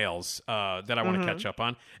voicemails that I want to catch up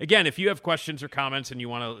on. Again, if you have questions or comments and you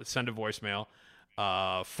want to send a voicemail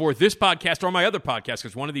for this podcast or my other podcast,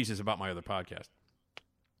 because one of these is about my other podcast.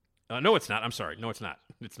 No, it's not. I'm sorry. No, it's not.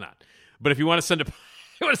 It's not. But if you want to send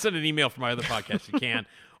an email for my other podcast, you can,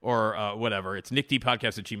 or whatever. It's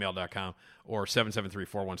nickdpodcast@gmail.com or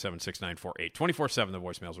 773-417-6948. 24/7, the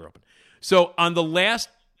voicemails are open. So on the last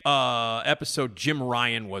episode, Jim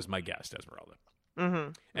Ryan was my guest, Esmeralda.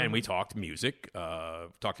 And we talked music,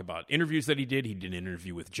 talked about interviews that he did. He did an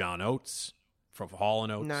interview with John Oates from Hall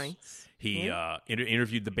 & Oates. Nice. He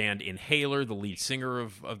interviewed the band Inhaler. The lead singer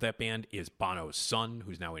of that band is Bono's son,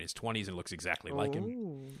 who's now in his 20s and looks exactly like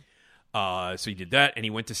him. So he did that, and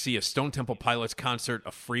he went to see a Stone Temple Pilots concert,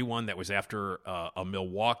 a free one that was after a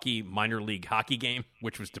Milwaukee minor league hockey game,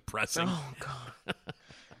 which was depressing. Oh,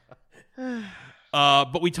 God.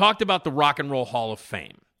 But we talked about the Rock and Roll Hall of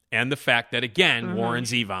Fame and the fact that, again, Warren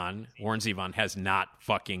Zevon has not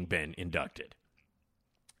fucking been inducted.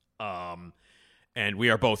 And we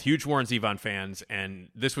are both huge Warren Zevon fans, and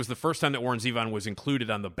this was the first time that Warren Zevon was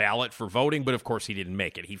included on the ballot for voting, but of course he didn't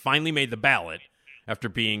make it. He finally made the ballot after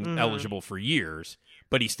being eligible for years,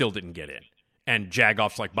 but he still didn't get in. And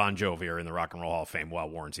jagoffs like Bon Jovi are in the Rock and Roll Hall of Fame, while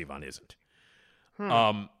Warren Zevon isn't.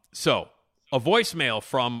 So, a voicemail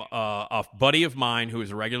from a buddy of mine who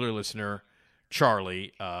is a regular listener,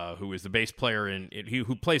 Charlie, who is the bass player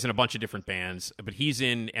who plays in a bunch of different bands, but he's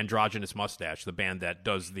in Androgynous Mustache, the band that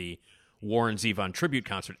does the Warren Zevon tribute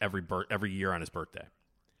concert every year on his birthday,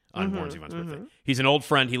 on Warren Zevon's birthday. He's an old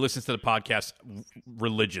friend. He listens to the podcast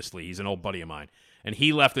religiously. He's an old buddy of mine. And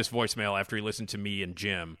he left this voicemail after he listened to me and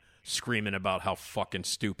Jim screaming about how fucking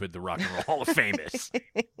stupid the Rock and Roll Hall of Fame is.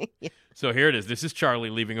 So here it is. This is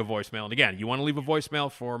Charlie leaving a voicemail. And again, you want to leave a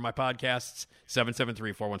voicemail for my podcasts,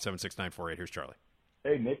 773-417-6948. Here's Charlie.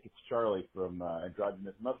 Hey, Nick, it's Charlie from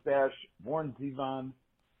Androgynous Mustache, Warren Zevon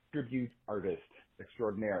tribute artist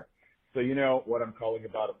extraordinaire. So you know what I'm calling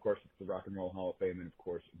about. Of course, it's the Rock and Roll Hall of Fame, and of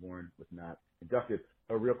course, Warren was not inducted.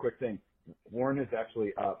 A real quick thing. Warren has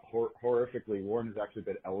actually, horrifically, Warren has actually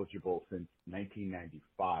been eligible since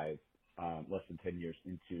 1995, less than 10 years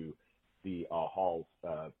into the Hall's,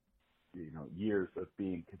 years of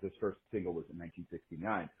being, because his first single was in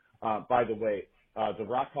 1969. By the way, the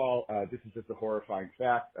Rock Hall, this is just a horrifying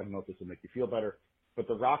fact. I don't know if this will make you feel better, but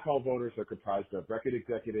the Rock Hall voters are comprised of record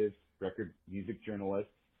executives, record music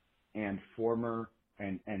journalists, and former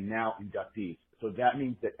and now inductees. So that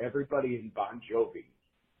means that everybody in Bon Jovi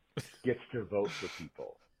gets to vote for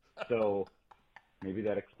people. So maybe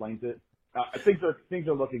that explains it. Things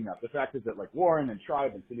are looking up. The fact is that like Warren and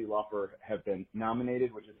Tribe and Cyndi Lauper have been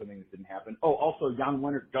nominated, which is something that didn't happen. Oh, also Jan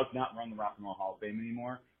Leonard does not run the Rock and Roll Hall of Fame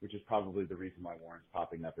anymore, which is probably the reason why Warren's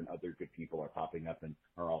popping up and other good people are popping up and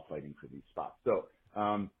are all fighting for these spots. So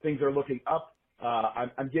things are looking up.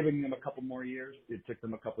 I'm giving them a couple more years. It took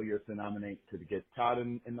them a couple years to nominate to get Todd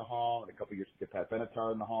in the Hall, and a couple years to get Pat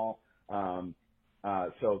Benatar in the Hall.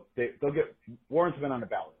 So they'll get. Warren's been on the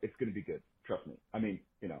ballot. It's going to be good. Trust me. I mean,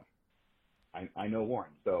 I know Warren.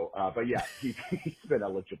 So, but yeah, he's been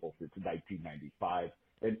eligible since 1995,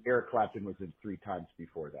 and Eric Clapton was in 3 times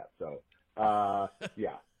before that. So,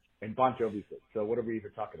 yeah, and Bon Jovi's it. So what are we even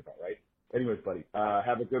talking about, right? Anyways, buddy,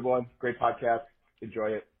 have a good one. Great podcast. Enjoy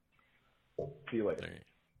it. See you later.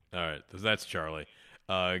 All right. That's Charlie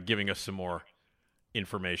giving us some more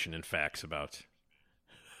information and facts about.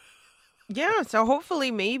 Yeah, so hopefully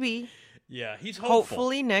maybe. Yeah, he's hopeful.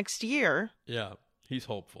 Hopefully next year. Yeah, he's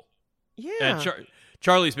hopeful. Yeah. And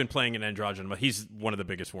Charlie's been playing in Androgynous, but he's one of the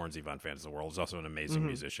biggest Warren Zevon fans in the world. He's also an amazing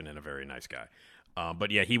musician and a very nice guy. But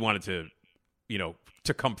yeah, he wanted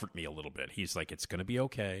to comfort me a little bit. He's like, it's going to be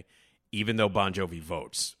okay, even though Bon Jovi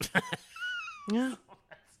votes. Yeah.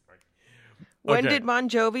 When did Bon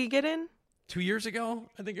Jovi get in? 2 years ago,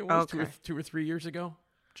 I think it was. Okay. 2 or 3 years ago.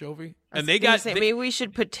 Jovi. And maybe we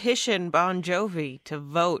should petition Bon Jovi to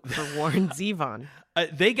vote for Warren Zevon.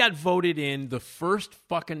 They got voted in the first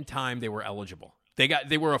fucking time they were eligible.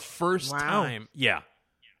 They were a first time. Yeah.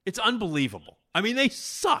 It's unbelievable. I mean, they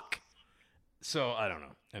suck. So I don't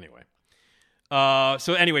know. Anyway.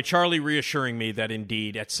 Charlie reassuring me that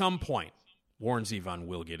indeed at some point Warren Zevon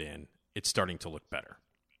will get in. It's starting to look better.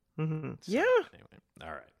 Mm-hmm. So, anyway,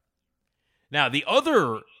 all right. Now, the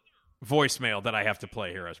other voicemail that I have to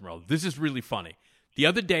play here, Esmeralda, this is really funny. The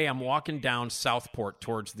other day, I'm walking down Southport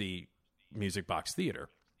towards the Music Box Theater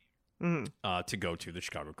to go to the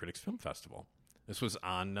Chicago Critics Film Festival. This was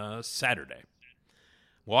on Saturday.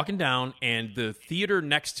 Walking down, and the theater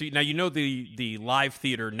next to... Now, you know the live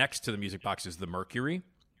theater next to the Music Box is the Mercury.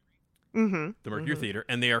 Mm-hmm. The Mercury Theater.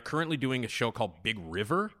 And they are currently doing a show called Big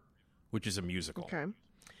River, which is a musical. Okay.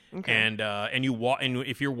 And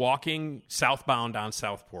if you're walking southbound on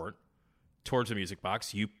Southport towards the Music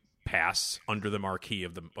Box, you pass under the marquee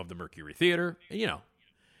of the Mercury Theater,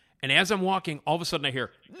 And as I'm walking, all of a sudden I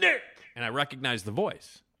hear Nick, and I recognize the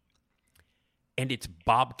voice, and it's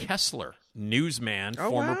Bob Kessler, newsman,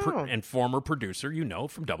 former producer,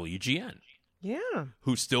 from WGN,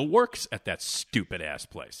 who still works at that stupid ass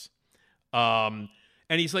place.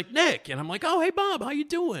 And he's like, Nick. And I'm like, oh, hey, Bob, how you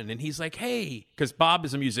doing? And he's like, hey, because Bob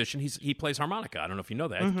is a musician. He plays harmonica. I don't know if you know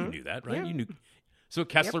that. You knew that, right? Yeah. You knew. So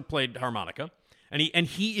Kessler played harmonica, and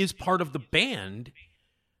he is part of the band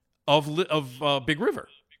of Big River.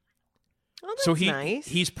 Oh, that's nice.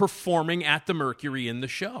 He's performing at the Mercury in the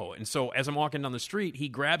show. And so as I'm walking down the street, he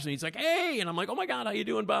grabs me. He's like, hey. And I'm like, oh, my God, how you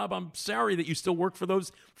doing, Bob? I'm sorry that you still work for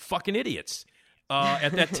those fucking idiots at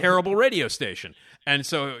that terrible radio station. And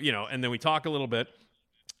so, and then we talk a little bit.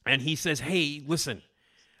 And he says, hey, listen,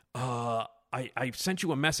 I sent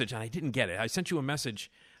you a message, and I didn't get it. I sent you a message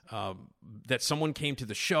that someone came to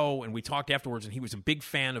the show, and we talked afterwards, and he was a big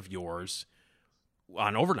fan of yours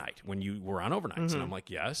on Overnight, when you were on Overnight. And I'm like,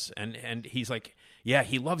 yes. And he's like, yeah,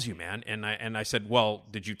 he loves you, man. And I said, well,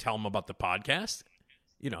 did you tell him about the podcast?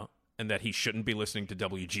 And that he shouldn't be listening to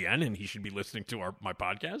WGN, and he should be listening to my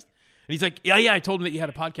podcast? And he's like, yeah, I told him that you had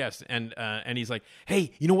a podcast. And he's like,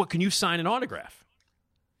 hey, you know what? Can you sign an autograph?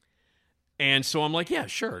 And so I'm like, yeah,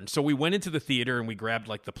 sure. And so we went into the theater and we grabbed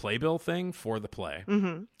like the playbill thing for the play.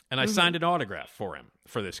 And I signed an autograph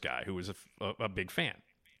for this guy who was a big fan.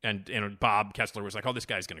 And Bob Kessler was like, oh, this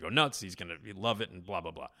guy's going to go nuts. He's going to love it and blah, blah,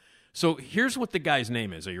 blah. So here's what the guy's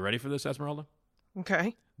name is. Are you ready for this, Esmeralda?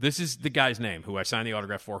 Okay. This is the guy's name who I signed the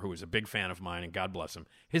autograph for, who was a big fan of mine, and God bless him.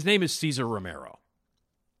 His name is Cesar Romero.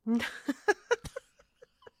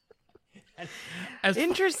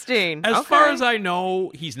 Interesting. As far as I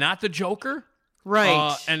know, he's not the Joker,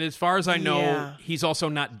 right? And as far as I know, he's also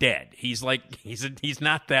not dead. He's like he's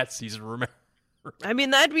not that Cesar Romero. I mean,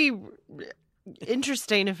 that'd be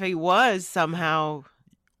interesting if he was somehow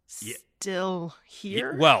still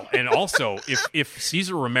here. Well, and also if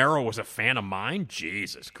Cesar Romero was a fan of mine,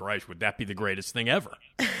 Jesus Christ, would that be the greatest thing ever?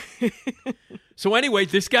 So anyway,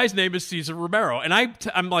 this guy's name is Cesar Romero. And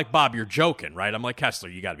I'm like, Bob, you're joking, right? I'm like, Kessler,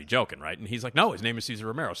 you got to be joking, right? And he's like, no, his name is Cesar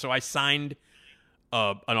Romero. So I signed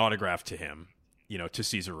an autograph to him, to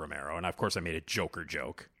Cesar Romero. And of course, I made a Joker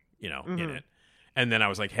joke, in it. And then I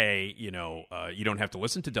was like, hey, you don't have to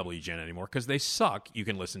listen to WGN anymore because they suck. You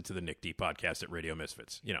can listen to the Nick D podcast at Radio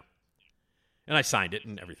Misfits, And I signed it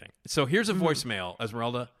and everything. So here's a voicemail,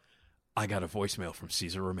 Esmeralda. I got a voicemail from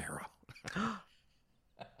Cesar Romero.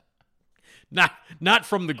 Not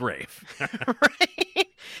from the grave. Right.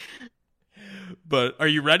 But are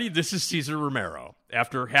you ready? This is Cesar Romero.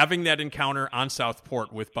 After having that encounter on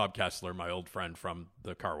Southport with Bob Kessler, my old friend from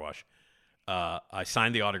the car wash, I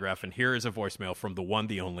signed the autograph, and here is a voicemail from the one,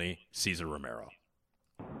 the only Cesar Romero.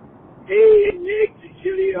 Hey, Nick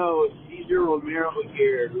DiGilio, Cesar Romero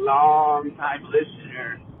here, long-time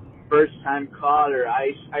listener, first-time caller.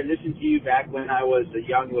 I listened to you back when I was a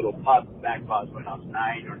young little pup, when I was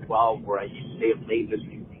 9 or 12, where I used to stay up late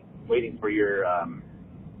waiting for your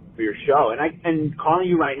show. And calling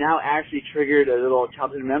you right now actually triggered a little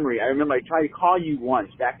childhood memory. I remember I tried to call you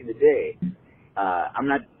once back in the day. I'm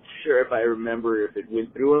not sure if I remember if it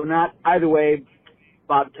went through or not. Either way,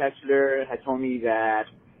 Bob Kessler had told me that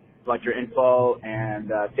about your info,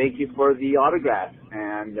 and thank you for the autograph.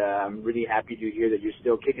 And I'm really happy to hear that you're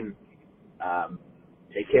still kicking.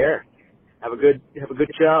 Take care. Have a good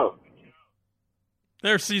show.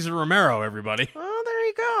 There's Cesar Romero, everybody. Oh, there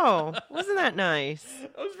you go. Wasn't that nice?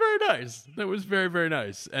 That was very nice. That was very, very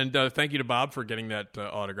nice. And thank you to Bob for getting that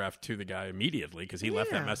autograph to the guy immediately, because he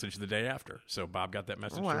left that message the day after. So Bob got that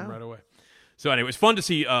message to him right away. So anyway, it was fun to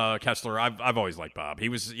see Kessler. I've always liked Bob. He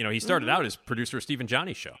was, he started out as producer of Steve and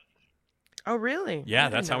Johnny's show. Oh, really? Yeah,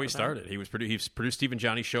 that's how he started. He produced Steve and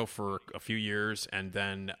Johnny's show for a few years, and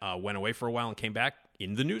then went away for a while and came back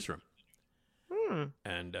in the newsroom.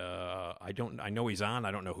 And I know he's on.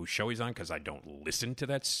 I don't know whose show he's on because I don't listen to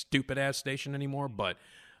that stupid ass station anymore. But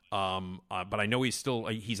I know he's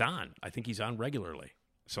on. I think he's on regularly.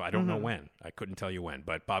 So I don't know when. I couldn't tell you when.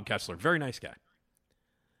 But Bob Kessler, very nice guy.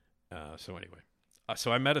 So anyway,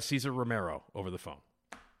 so I met a Cesar Romero over the phone.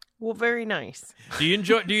 Well, very nice. Do you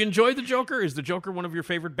enjoy the Joker? Is the Joker one of your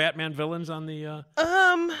favorite Batman villains on the?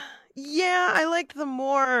 Yeah, I like the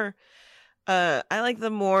more. I like the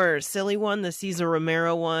more silly one, the Cesar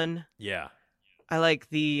Romero one. Yeah. I like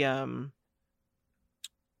the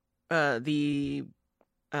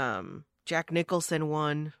Jack Nicholson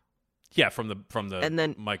one. Yeah, from the and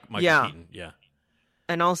then Michael Keaton. Yeah.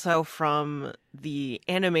 And also from the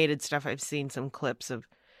animated stuff, I've seen some clips of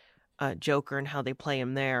Joker and how they play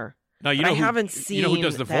him there. Now I haven't seen who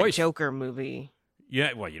does the that voice? Joker movie.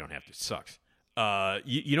 Yeah, well, you don't have to. It sucks.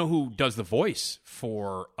 You know who does the voice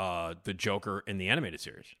for the Joker in the animated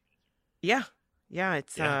series? Yeah,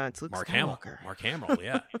 it's Luke Mark Skywalker. Hamill. Mark Hamill,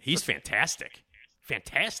 yeah, he's fantastic.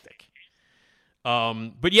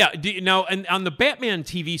 But yeah, now and on the Batman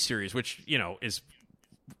TV series, which is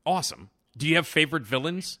awesome. Do you have favorite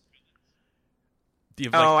villains? Do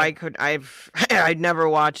you have, I'd never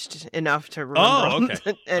watched enough to remember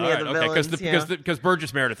any of the villains. Because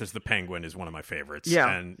Burgess Meredith as the Penguin is one of my favorites. Yeah,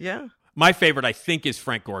 and yeah. My favorite, I think, is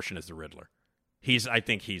Frank Gorshin as the Riddler. I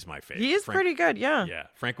think he's my favorite. He is pretty good, yeah. Yeah,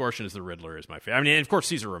 Frank Gorshin as the Riddler is my favorite. I mean, and of course,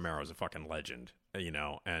 Cesar Romero is a fucking legend,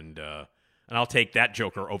 and I'll take that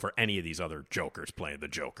Joker over any of these other Jokers playing the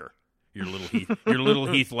Joker. Your little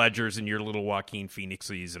Heath Ledgers and your little Joaquin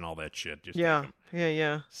Phoenixes and all that shit. Just yeah.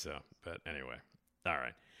 So, but anyway, all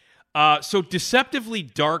right. So deceptively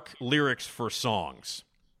dark lyrics for songs,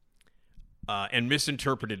 and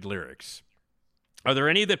misinterpreted lyrics. Are there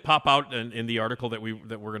any that pop out in the article that we're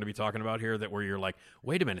going to be talking about here where you're like,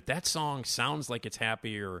 wait a minute, that song sounds like it's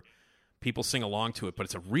happy or people sing along to it, but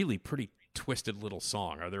it's a really pretty twisted little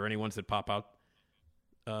song. Are there any ones that pop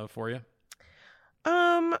out for you?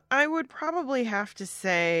 I would probably have to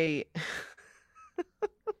say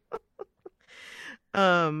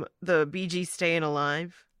the Bee Gees Staying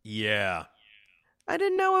Alive. Yeah. I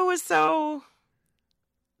didn't know it was so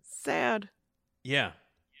sad. Yeah.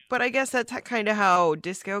 But I guess that's kind of how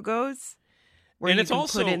disco goes. Where you can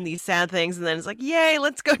put in these sad things and then it's like, yay,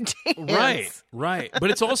 let's go dance. Right.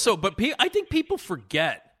 But it's also, I think people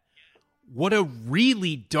forget what a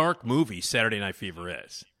really dark movie Saturday Night Fever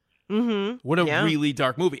is. Mm-hmm. What a really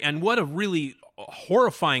dark movie. And what a really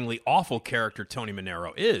horrifyingly awful character Tony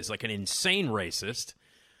Manero is. Like an insane racist,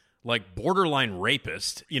 like borderline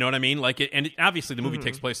rapist. You know what I mean? Obviously the movie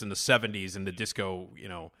takes place in the 70s in the disco,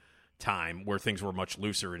 time where things were much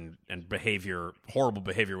looser and horrible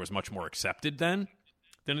behavior was much more accepted then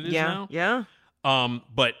than it is now. Yeah.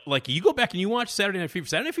 But you go back and you watch Saturday Night Fever.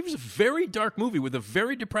 Saturday Night Fever is a very dark movie with a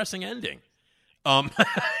very depressing ending.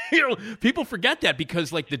 People forget that because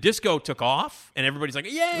the disco took off and everybody's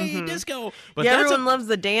like, yay, disco. But everyone loves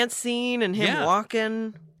the dance scene and him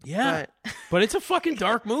walking. Yeah. But it's a fucking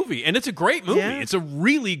dark movie and it's a great movie. Yeah. It's a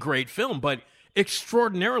really great film, but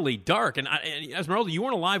extraordinarily dark. And Esmeralda, you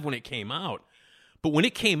weren't alive when it came out, but when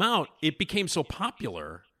it came out, it became so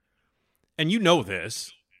popular, and you know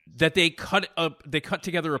this, that they cut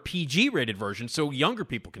together a PG rated version so younger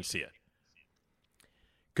people can see it.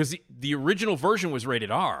 Because the original version was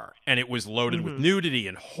rated R, and it was loaded with nudity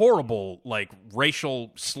and horrible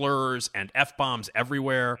racial slurs and F-bombs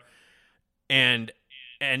everywhere, and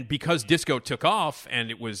because disco took off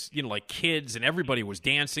and it was, kids and everybody was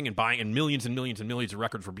dancing and buying and millions and millions and millions of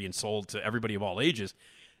records were being sold to everybody of all ages,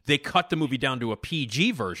 they cut the movie down to a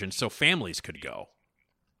PG version so families could go.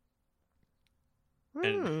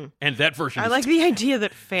 And that version I like the idea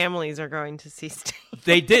that families are going to see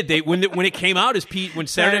They did. When it came out as when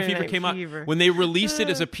Saturday Night Fever came out, when they released it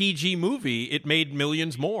as a PG movie, it made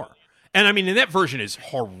millions more. And I mean, and that version is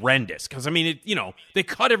horrendous because they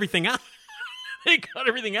cut everything out. They cut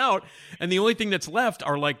everything out, and the only thing that's left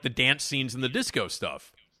are the dance scenes and the disco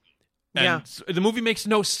stuff. And the movie makes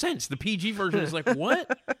no sense. The PG version is what?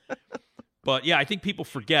 But yeah, I think people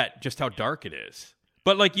forget just how dark it is.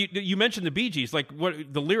 But you mentioned the Bee Gees,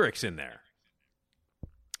 what the lyrics in there?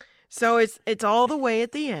 So it's all the way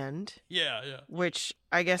at the end. Yeah. Which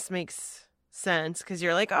I guess makes sense because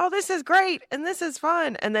you're like, oh, this is great and this is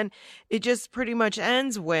fun, and then it just pretty much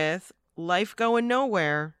ends with life going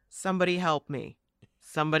nowhere. Somebody help me.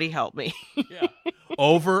 Somebody help me. Yeah.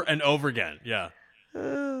 Over and over again. Yeah.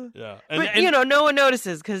 Yeah. But, no one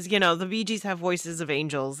notices because, the Bee Gees have voices of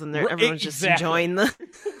angels and everyone's just enjoying the...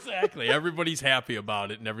 Exactly. Everybody's happy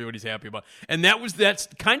about it, and everybody's happy about it. And that's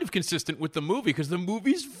kind of consistent with the movie because the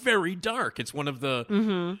movie's very dark. It's one of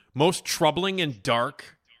the most troubling and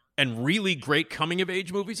dark and really great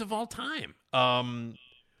coming-of-age movies of all time.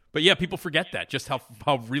 But yeah, people forget that, just how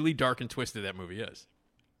really dark and twisted that movie is.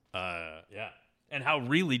 Yeah. And how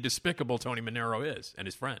really despicable Tony Manero is and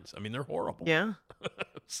his friends. I mean, they're horrible. Yeah.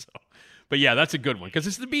 But yeah, that's a good one because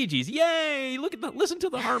it's the Bee Gees. Yay! Listen to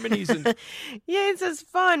the harmonies. And yeah, this is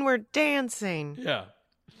fun. We're dancing. Yeah.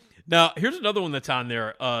 Now, here's another one that's on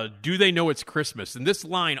there. Do they know it's Christmas? And this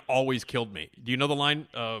line always killed me. Do you know the line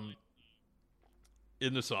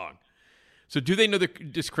in the song? So do they know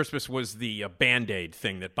that this Christmas was the Band-Aid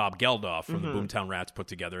thing that Bob Geldof from the Boomtown Rats put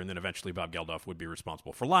together, and then eventually Bob Geldof would be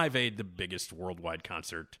responsible for Live Aid, the biggest worldwide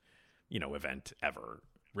concert, event ever,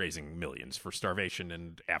 raising millions for starvation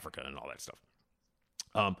in Africa and all that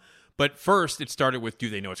stuff. But first, it started with "Do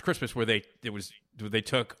They Know It's Christmas," where they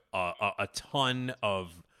took a ton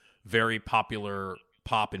of very popular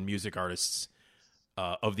pop and music artists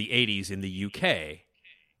of the '80s in the UK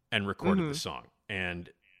and recorded the song. And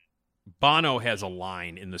Bono has a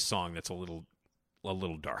line in the song that's a little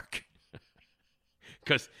dark.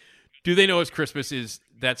 Because Do They Know It's Christmas is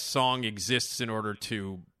that song exists in order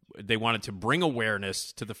to, they wanted to bring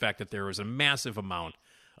awareness to the fact that there was a massive amount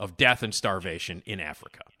of death and starvation in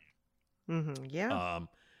Africa. Yeah.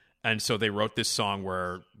 And so they wrote this song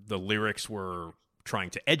where the lyrics were trying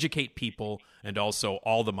to educate people, and also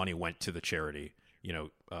all the money went to the charity,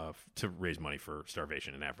 to raise money for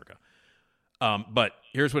starvation in Africa. But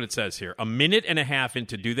here's what it says here. A minute and a half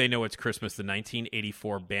into Do They Know It's Christmas, the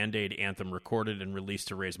 1984 Band-Aid anthem recorded and released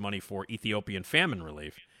to raise money for Ethiopian famine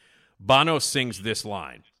relief, Bono sings this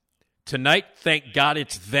line. Tonight, thank God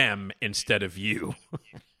it's them instead of you.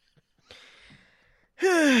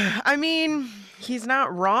 I mean, he's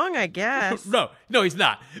not wrong, I guess. No, he's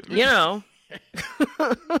not.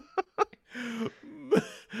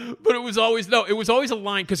 But it was always a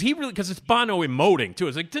line because it's Bono emoting too.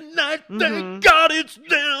 It's like tonight, thank God it's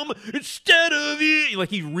them instead of you. Like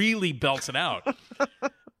he really belts it out.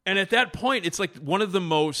 And at that point, it's like one of the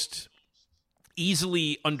most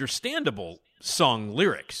easily understandable song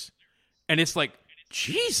lyrics. And it's like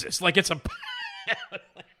Jesus, like it's a.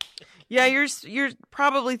 Yeah, you're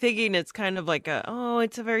probably thinking it's kind of like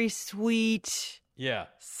it's a very sweet. Yeah.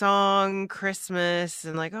 Song, Christmas,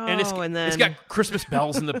 and and then it's got Christmas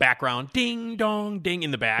bells in the background, ding dong ding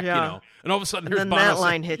in the back, and all of a sudden then that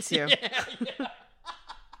line hits you.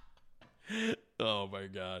 Oh my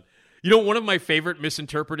God! One of my favorite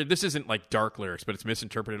misinterpreted. This isn't like dark lyrics, but it's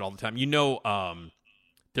misinterpreted all the time.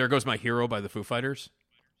 "There Goes My Hero" by the Foo Fighters.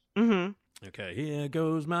 Mm-hmm. Okay, here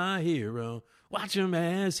goes my hero. Watch him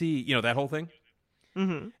as he. That whole thing.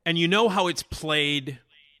 Mm-hmm. And you know how it's played.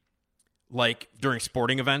 Like during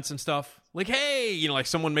sporting events and stuff, like, hey, like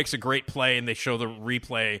someone makes a great play and they show the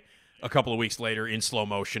replay a couple of weeks later in slow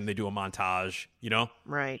motion. They do a montage,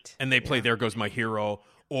 Right. And they play There Goes My Hero.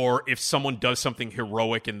 Or if someone does something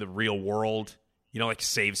heroic in the real world, like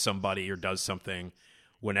saves somebody or does something,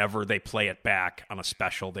 whenever they play it back on a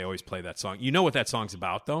special, they always play that song. You know what that song's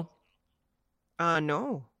about, though?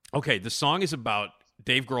 No. Okay, the song is about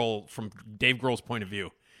Dave Grohl, from Dave Grohl's point of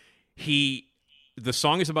view. The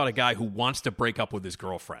song is about a guy who wants to break up with his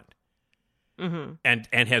girlfriend. Mm-hmm.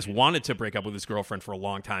 And has wanted to break up with his girlfriend for a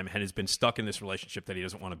long time and has been stuck in this relationship that he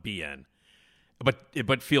doesn't want to be in,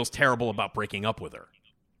 but feels terrible about breaking up with her.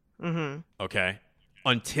 Mm-hmm. Okay?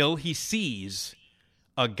 Until he sees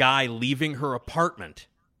a guy leaving her apartment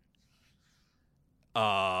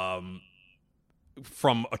from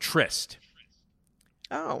a tryst.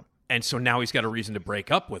 Oh. And so now he's got a reason to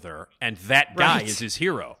break up with her, and that guy is his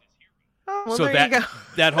hero. Oh, well, so there you go.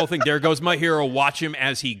 that whole thing, There Goes My Hero, watch him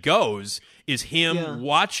as he goes, is him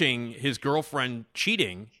watching his girlfriend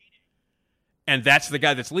cheating, and that's the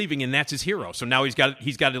guy that's leaving, and that's his hero. So now he's got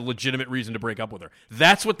a legitimate reason to break up with her.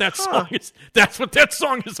 That's what that song is. That's what that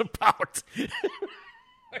song is about.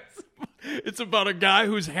 It's about a guy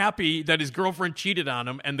who's happy that his girlfriend cheated on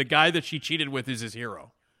him, and the guy that she cheated with is his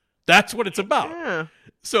hero. That's what it's about. Yeah.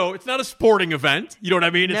 So it's not a sporting event. You know what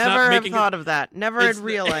I mean? It's Never not have thought of that. Never had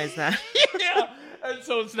realized that. Yeah. And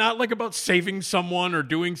so it's not like about saving someone or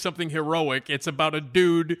doing something heroic. It's about a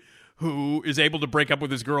dude who is able to break up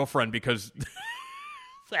with his girlfriend because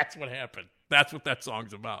that's what happened. That's what that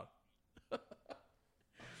song's about.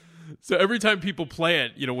 So every time people play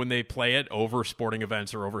it, when they play it over sporting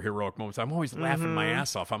events or over heroic moments, I'm always laughing my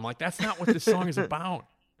ass off. I'm like, that's not what this song is about.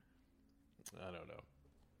 I don't know.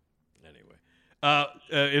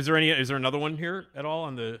 Is there another one here at all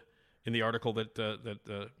in the article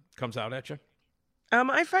that comes out at you?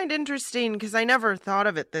 I find interesting because I never thought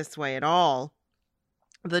of it this way at all.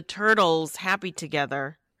 The Turtles happy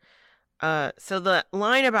together. So the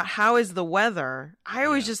line about how is the weather, I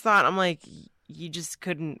always just thought, I'm like, you just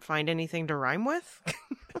couldn't find anything to rhyme with?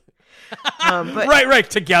 But right.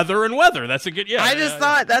 Together and weather. That's a good, I just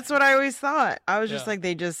thought, that's what I always thought. I was just like,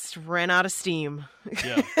 they just ran out of steam.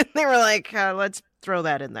 Yeah. They were like, let's throw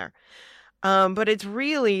that in there. But it's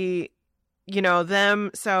really,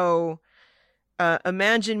 them. So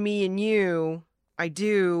imagine me and you. I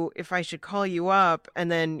do if I should call you up.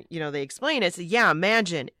 And then, they explain it. So yeah,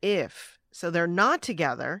 imagine if. So they're not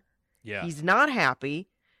together. Yeah. He's not happy.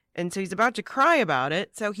 And so he's about to cry about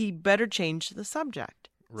it. So he better change the subject.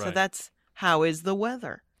 Right. So that's how is the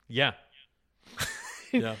weather. Yeah.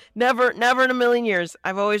 Yeah. Never in a million years.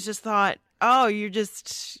 I've always just thought, oh, you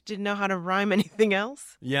just didn't know how to rhyme anything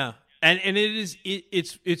else. Yeah. And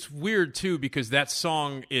it's weird too, because that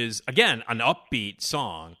song is, again, an upbeat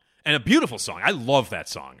song and a beautiful song. I love that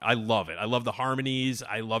song. I love it. I love the harmonies.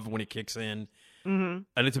 I love when it kicks in. Mm-hmm.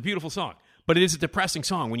 And it's a beautiful song. But it is a depressing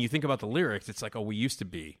song. When you think about the lyrics, it's like, oh, we used to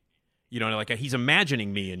be. Like he's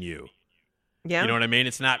imagining me and you. Yeah. You know what I mean?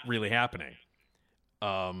 It's not really happening.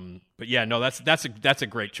 But yeah, no, that's a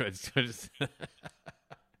great choice.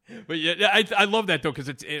 But yeah, I love that though, because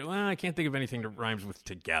I can't think of anything that rhymes with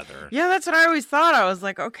together. Yeah, that's what I always thought. I was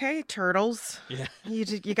like, okay, Turtles. Yeah.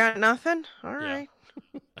 You got nothing? All right.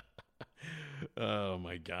 Oh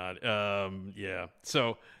my God. Yeah.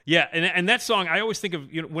 So yeah, and that song, I always think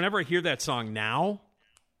of, whenever I hear that song now,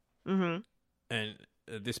 mm-hmm. and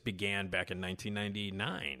this began back in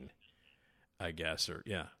 1999, I guess, or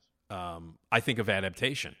yeah. I think of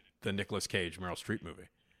Adaptation, the Nicolas Cage, Meryl Streep movie.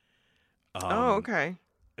 Oh, okay.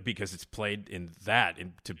 Because it's played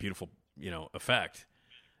to beautiful, effect.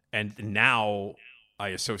 And now I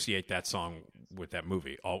associate that song with that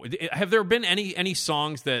movie. Have there been any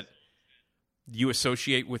songs that you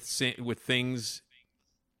associate with things,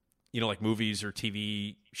 like movies or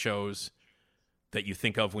TV shows that you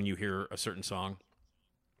think of when you hear a certain song?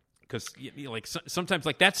 Because sometimes,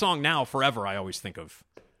 like that song now, Forever, I always think of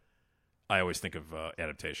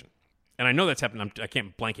Adaptation. And I know that's happened. I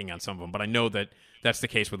can't blanking on some of them, but I know that that's the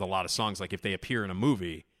case with a lot of songs. Like if they appear in a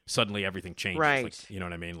movie, suddenly everything changes. Right. Like, you know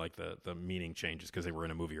what I mean? Like the meaning changes because they were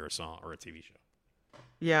in a movie or a song or a TV show.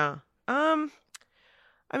 Yeah.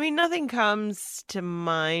 I mean, nothing comes to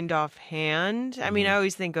mind offhand. I mean, I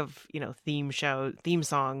always think of, theme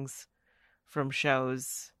songs from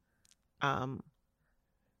shows,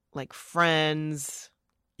 like Friends.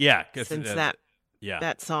 Yeah. Since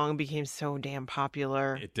that song became so damn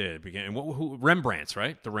popular. It did. Rembrandts,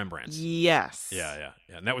 right? The Rembrandts. Yes. Yeah.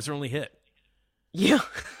 And that was their only hit. Yeah.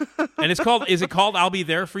 And is it called I'll Be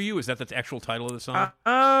There For You? Is that the actual title of the song?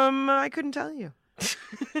 I couldn't tell you.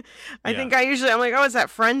 I think I'm like, oh, it's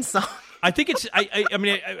that Friends song. I think it's,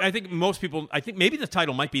 I think most people, I think maybe the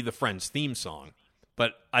title might be the Friends theme song,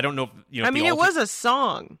 but I don't know if, it was a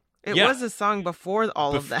song. It was a song before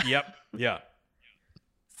all of that. Yep. Yeah.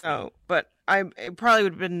 So, but it probably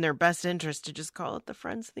would have been in their best interest to just call it the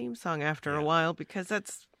Friends theme song after a while, because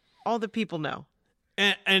that's all the people know.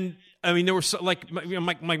 And I mean, there were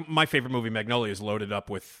my favorite movie, Magnolia, is loaded up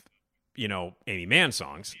with, Amy Mann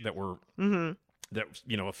songs that were, that,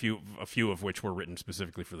 a few of which were written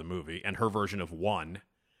specifically for the movie, and her version of One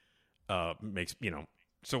makes,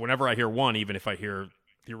 so whenever I hear One, even if I hear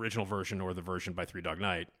the original version or the version by Three Dog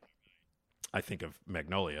Night, I think of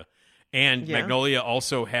Magnolia. And Magnolia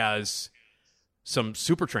also has some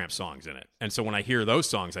Supertramp songs in it. And so when I hear those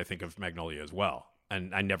songs, I think of Magnolia as well.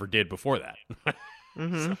 And I never did before that.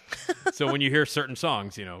 Mm-hmm. So when you hear certain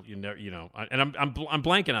songs, and I'm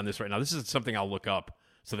blanking on this right now. This is something I'll look up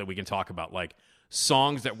so that we can talk about, like,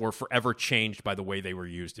 songs that were forever changed by the way they were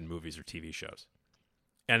used in movies or TV shows.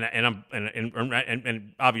 And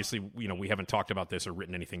obviously, we haven't talked about this or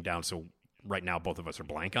written anything down, so right now both of us are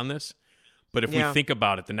blank on this. But if we think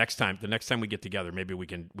about it the next time we get together, maybe we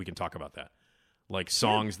can talk about that. Like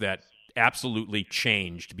songs that absolutely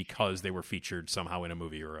changed because they were featured somehow in a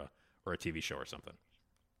movie or a TV show or something.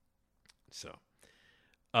 So,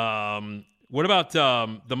 what about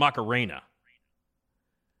the Macarena?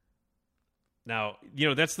 Now,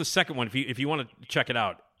 that's the second one. If you want to check it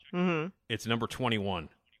out, it's number 21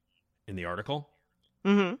 in the article.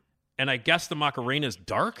 Mm-hmm. And I guess the Macarena is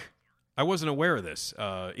dark. I wasn't aware of this.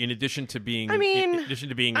 In addition to being,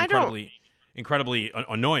 incredibly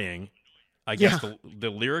annoying, I guess the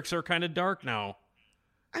lyrics are kind of dark now.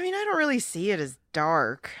 I mean, I don't really see it as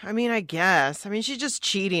dark. I mean, I guess. I mean, she's just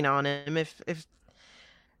cheating on him. If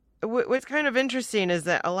what's kind of interesting is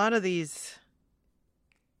that a lot of these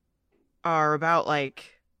are about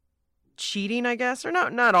like cheating, I guess, or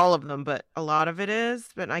not all of them, but a lot of it is.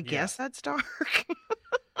 But I guess that's dark.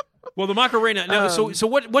 Well, the Macarena. No, so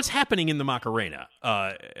what's happening in the Macarena?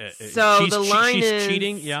 So the line she's is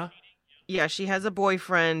cheating. Yeah. Yeah, she has a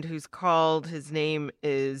boyfriend who's called. His name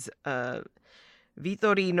is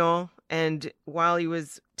Vitorino, and while he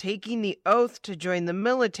was taking the oath to join the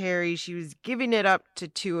military, she was giving it up to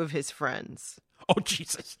two of his friends. Oh,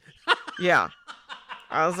 Jesus. Yeah.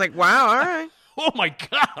 I was like, wow, all right. Oh, my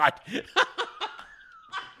God.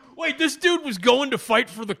 Wait, this dude was going to fight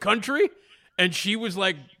for the country, and she was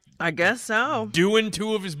like... I guess so. Doing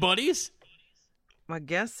two of his buddies? I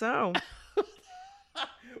guess so.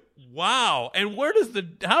 Wow. And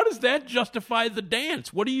how does that justify the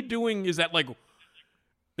dance? What are you doing? Is that like...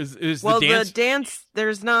 Is well, the dance... the dance,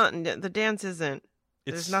 the dance isn't,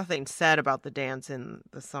 there's nothing said about the dance in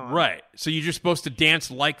the song. Right. So you're just supposed to dance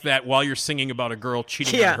like that while you're singing about a girl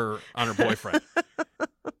cheating on her boyfriend.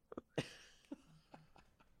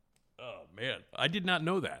 Oh, man. I did not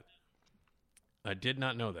know that.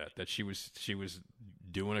 That she was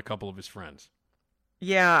doing a couple of his friends.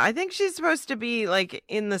 Yeah, I think she's supposed to be like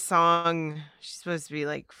in the song, she's supposed to be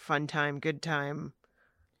like fun time, good time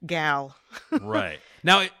gal. Right.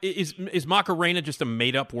 Now, is Macarena just a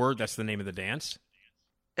made-up word? That's the name of the dance?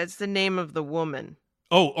 It's the name of the woman.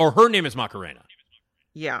 Oh, or her name is Macarena.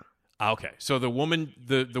 Yeah. Okay. So the woman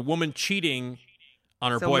cheating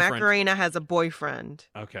on her boyfriend. So Macarena has a boyfriend.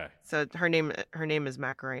 Okay. So her name is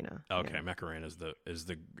Macarena. Okay, yeah. Macarena is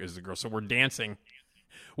the girl. So we're dancing.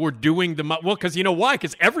 We're doing because you know why?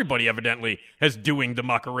 Because everybody evidently has doing the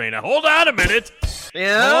Macarena. Hold on a minute.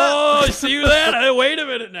 Yeah. Oh, see that? Wait a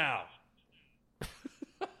minute now.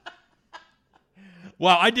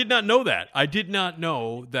 Wow, I did not know that. I did not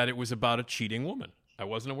know that it was about a cheating woman. I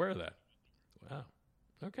wasn't aware of that. Wow.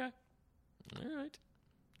 Okay. All right.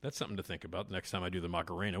 That's something to think about next time I do the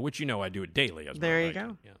Macarena, which I do it daily. There you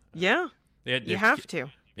go. Yeah. You have to.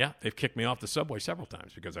 Yeah, they've kicked me off the subway several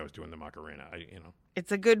times because I was doing the Macarena.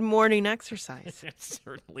 It's a good morning exercise. It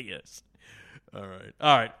certainly is. All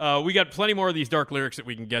right. We got plenty more of these dark lyrics that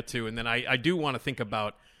we can get to, and then I do want to think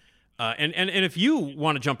about, and if you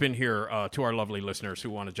want to jump in here, to our lovely listeners who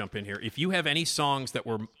want to jump in here, if you have any songs that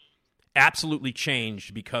were absolutely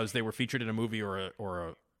changed because they were featured in a movie or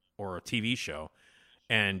a TV show,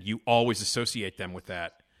 and you always associate them with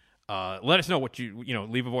that, let us know what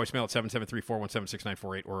leave a voicemail at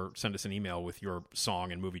 773-417-6948 or send us an email with your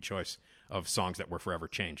song and movie choice of songs that were forever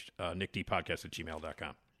changed.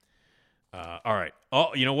 nickdpodcast@gmail.com. All right.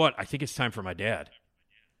 Oh, you know what? I think it's time for my dad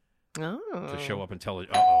to show up and tell it.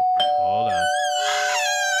 Hold on.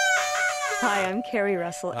 Hi, I'm Carrie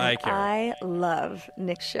Russell, Hi, and Carrie. I love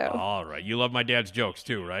Nick's show. All right. You love my dad's jokes,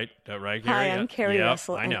 too, right? Right, Carrie? Hi, I'm Carrie Yep,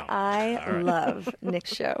 Russell, I and know. I love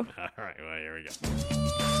Nick's show. All right. Well, here we go.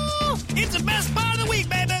 It's the best part of the week,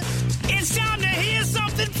 baby. It's time to hear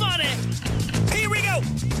something funny. Here we go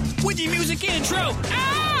with your music intro.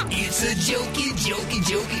 Ah! It's a jokey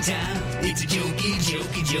time. It's a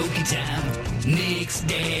jokey time. Nick's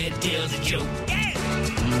dad tells a joke. Yeah!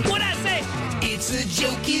 What'd I say? It's a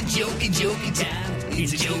jokey time.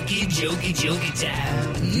 It's a jokey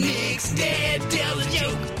time. Nick's dad tells a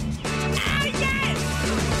joke. Oh, yeah!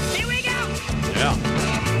 Here we go! Yeah.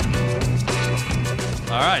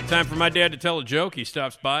 All right, time for my dad to tell a joke. He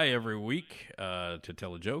stops by every week to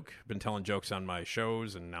tell a joke. Been telling jokes on my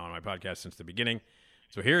shows and now on my podcast since the beginning.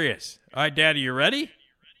 So here he is. All right, Dad, are you ready?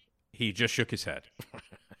 He just shook his head.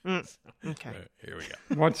 Okay. Here we go.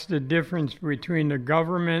 What's the difference between the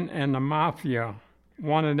government and the mafia?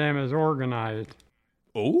 One of them is organized.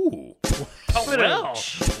 Oh, well,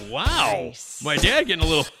 wow. Nice. My dad getting a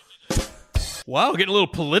little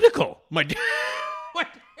political. My dad.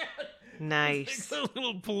 Nice. A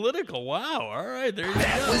little political. Wow. All right, there you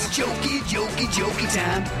That go. was jokey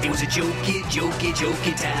time. It was a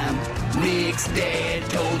jokey time. Nick's dad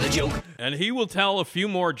told a joke. And he will tell a few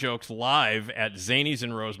more jokes live at Zany's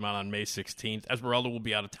in Rosemont on May 16th. Esmeralda will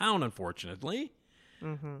be out of town, unfortunately.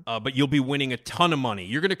 Mm-hmm. But you'll be winning a ton of money.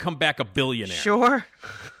 You're going to come back a billionaire. Sure.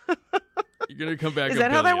 You're going to come back Is a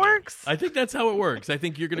that how that billionaire. works? I think that's how it works. I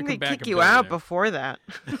think you're going to come back kick a you billionaire. out before that.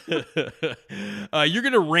 You're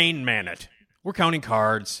going to Rain Man it. We're counting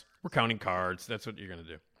cards. That's what you're going to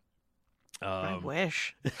do. I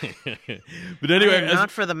wish. But anyway,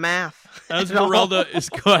 not for the math. Esmeralda is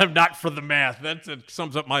not for the math. That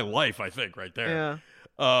sums up my life, I think, right there.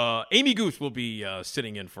 Yeah. Amy Goose will be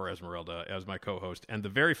sitting in for Esmeralda as my co-host, and the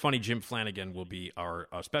very funny Jim Flanagan will be our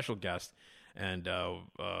special guest. And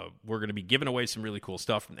we're going to be giving away some really cool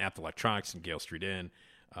stuff from Apt Electronics and Gale Street Inn.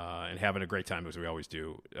 and having a great time as we always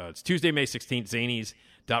do. It's Tuesday, May 16th,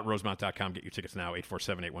 zanies.rosemont.com. Get your tickets now,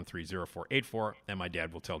 847-813-0484, and my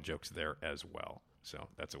dad will tell jokes there as well. So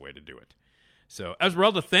that's a way to do it. So,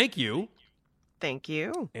 Esmeralda, thank you. Thank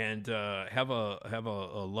you. And have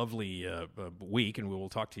a lovely week, and we will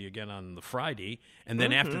talk to you again on the Friday. And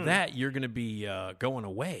then after that, you're going to be going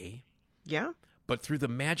away. Yeah. But through the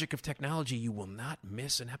magic of technology, you will not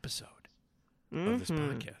miss an episode of this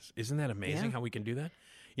podcast. Isn't that amazing how we can do that?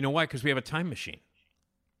 You know why? Because we have a time machine.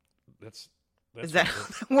 That's is that how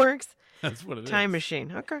it works? That's what it is. Time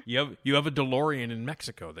machine. Okay. You have a DeLorean in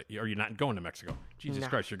Mexico, or you're not going to Mexico. Jesus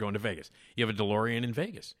Christ, you're going to Vegas. You have a DeLorean in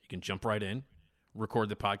Vegas. You can jump right in, record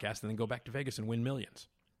the podcast, and then go back to Vegas and win millions.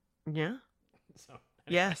 Yeah.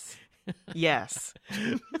 Yes. Yes.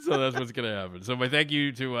 So that's what's going to happen. So my thank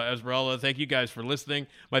you to Esmeralda. Thank you guys for listening.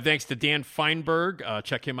 My thanks to Dan Fienberg.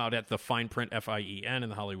 Check him out at the Fine Print, Fien, in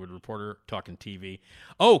the Hollywood Reporter, talking TV.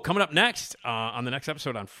 Oh, coming up next, on the next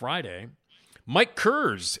episode on Friday, Mike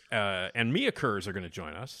Kurz and Mia Kurz are going to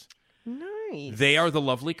join us. Nice. They are the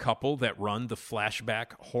lovely couple that run the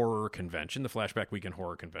Flashback Horror Convention, the Flashback Weekend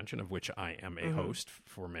Horror Convention, of which I am a host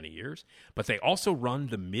for many years. But they also run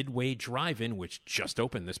the Midway Drive-In, which just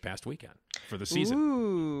opened this past weekend for the season.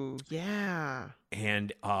 Ooh, yeah.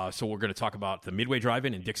 And so we're going to talk about the Midway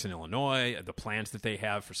Drive-In in Dixon, Illinois, the plans that they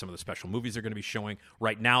have for some of the special movies they're going to be showing.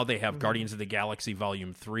 Right now they have Guardians of the Galaxy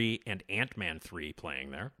Volume 3 and Ant-Man 3 playing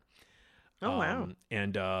there. Oh, wow.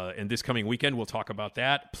 And this coming weekend, we'll talk about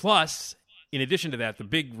that. Plus, in addition to that, the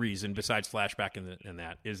big reason, besides Flashback and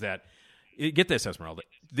that, is that, get this, Esmeralda,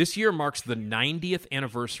 this year marks the 90th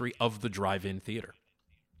anniversary of the drive-in theater.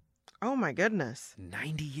 Oh, my goodness.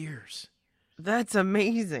 90 years. That's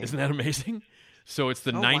amazing. Isn't that amazing? So it's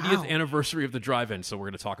the 90th anniversary of the drive-in, so we're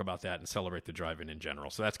going to talk about that and celebrate the drive-in in general.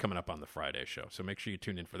 So that's coming up on the Friday show, so make sure you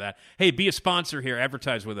tune in for that. Hey, be a sponsor here.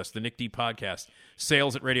 Advertise with us, the Nick D Podcast,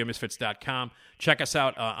 sales@radiomisfits.com. Check us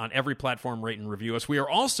out on every platform, rate and review us. We are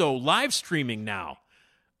also live streaming now.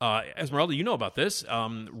 Esmeralda, you know about this.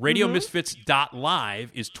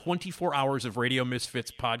 RadioMisfits.live is 24 hours of Radio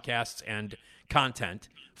Misfits podcasts and content,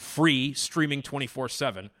 free, streaming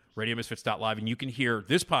 24/7. RadioMisfits.live, and you can hear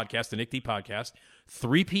this podcast, the Nick D Podcast,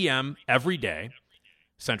 3 p.m. every day,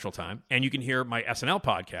 Central Time, and you can hear my SNL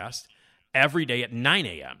podcast every day at 9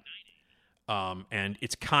 a.m. And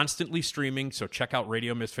it's constantly streaming, so check out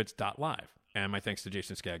RadioMisfits.live. And my thanks to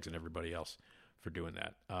Jason Skaggs and everybody else for doing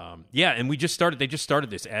that. And they just started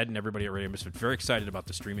this, Ed and everybody at Radio Misfits. Very excited about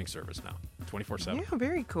the streaming service now, 24/7. Yeah,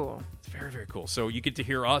 very cool. It's very, very cool. So you get to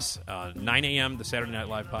hear us, 9 a.m., the Saturday Night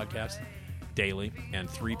Live podcast, daily, and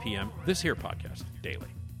 3 p.m. this here podcast daily.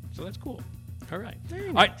 So that's cool. All right.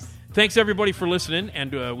 Very nice. All right. Thanks, everybody, for listening,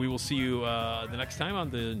 and we will see you the next time on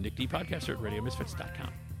the Nick D Podcast at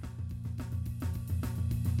RadioMisfits.com.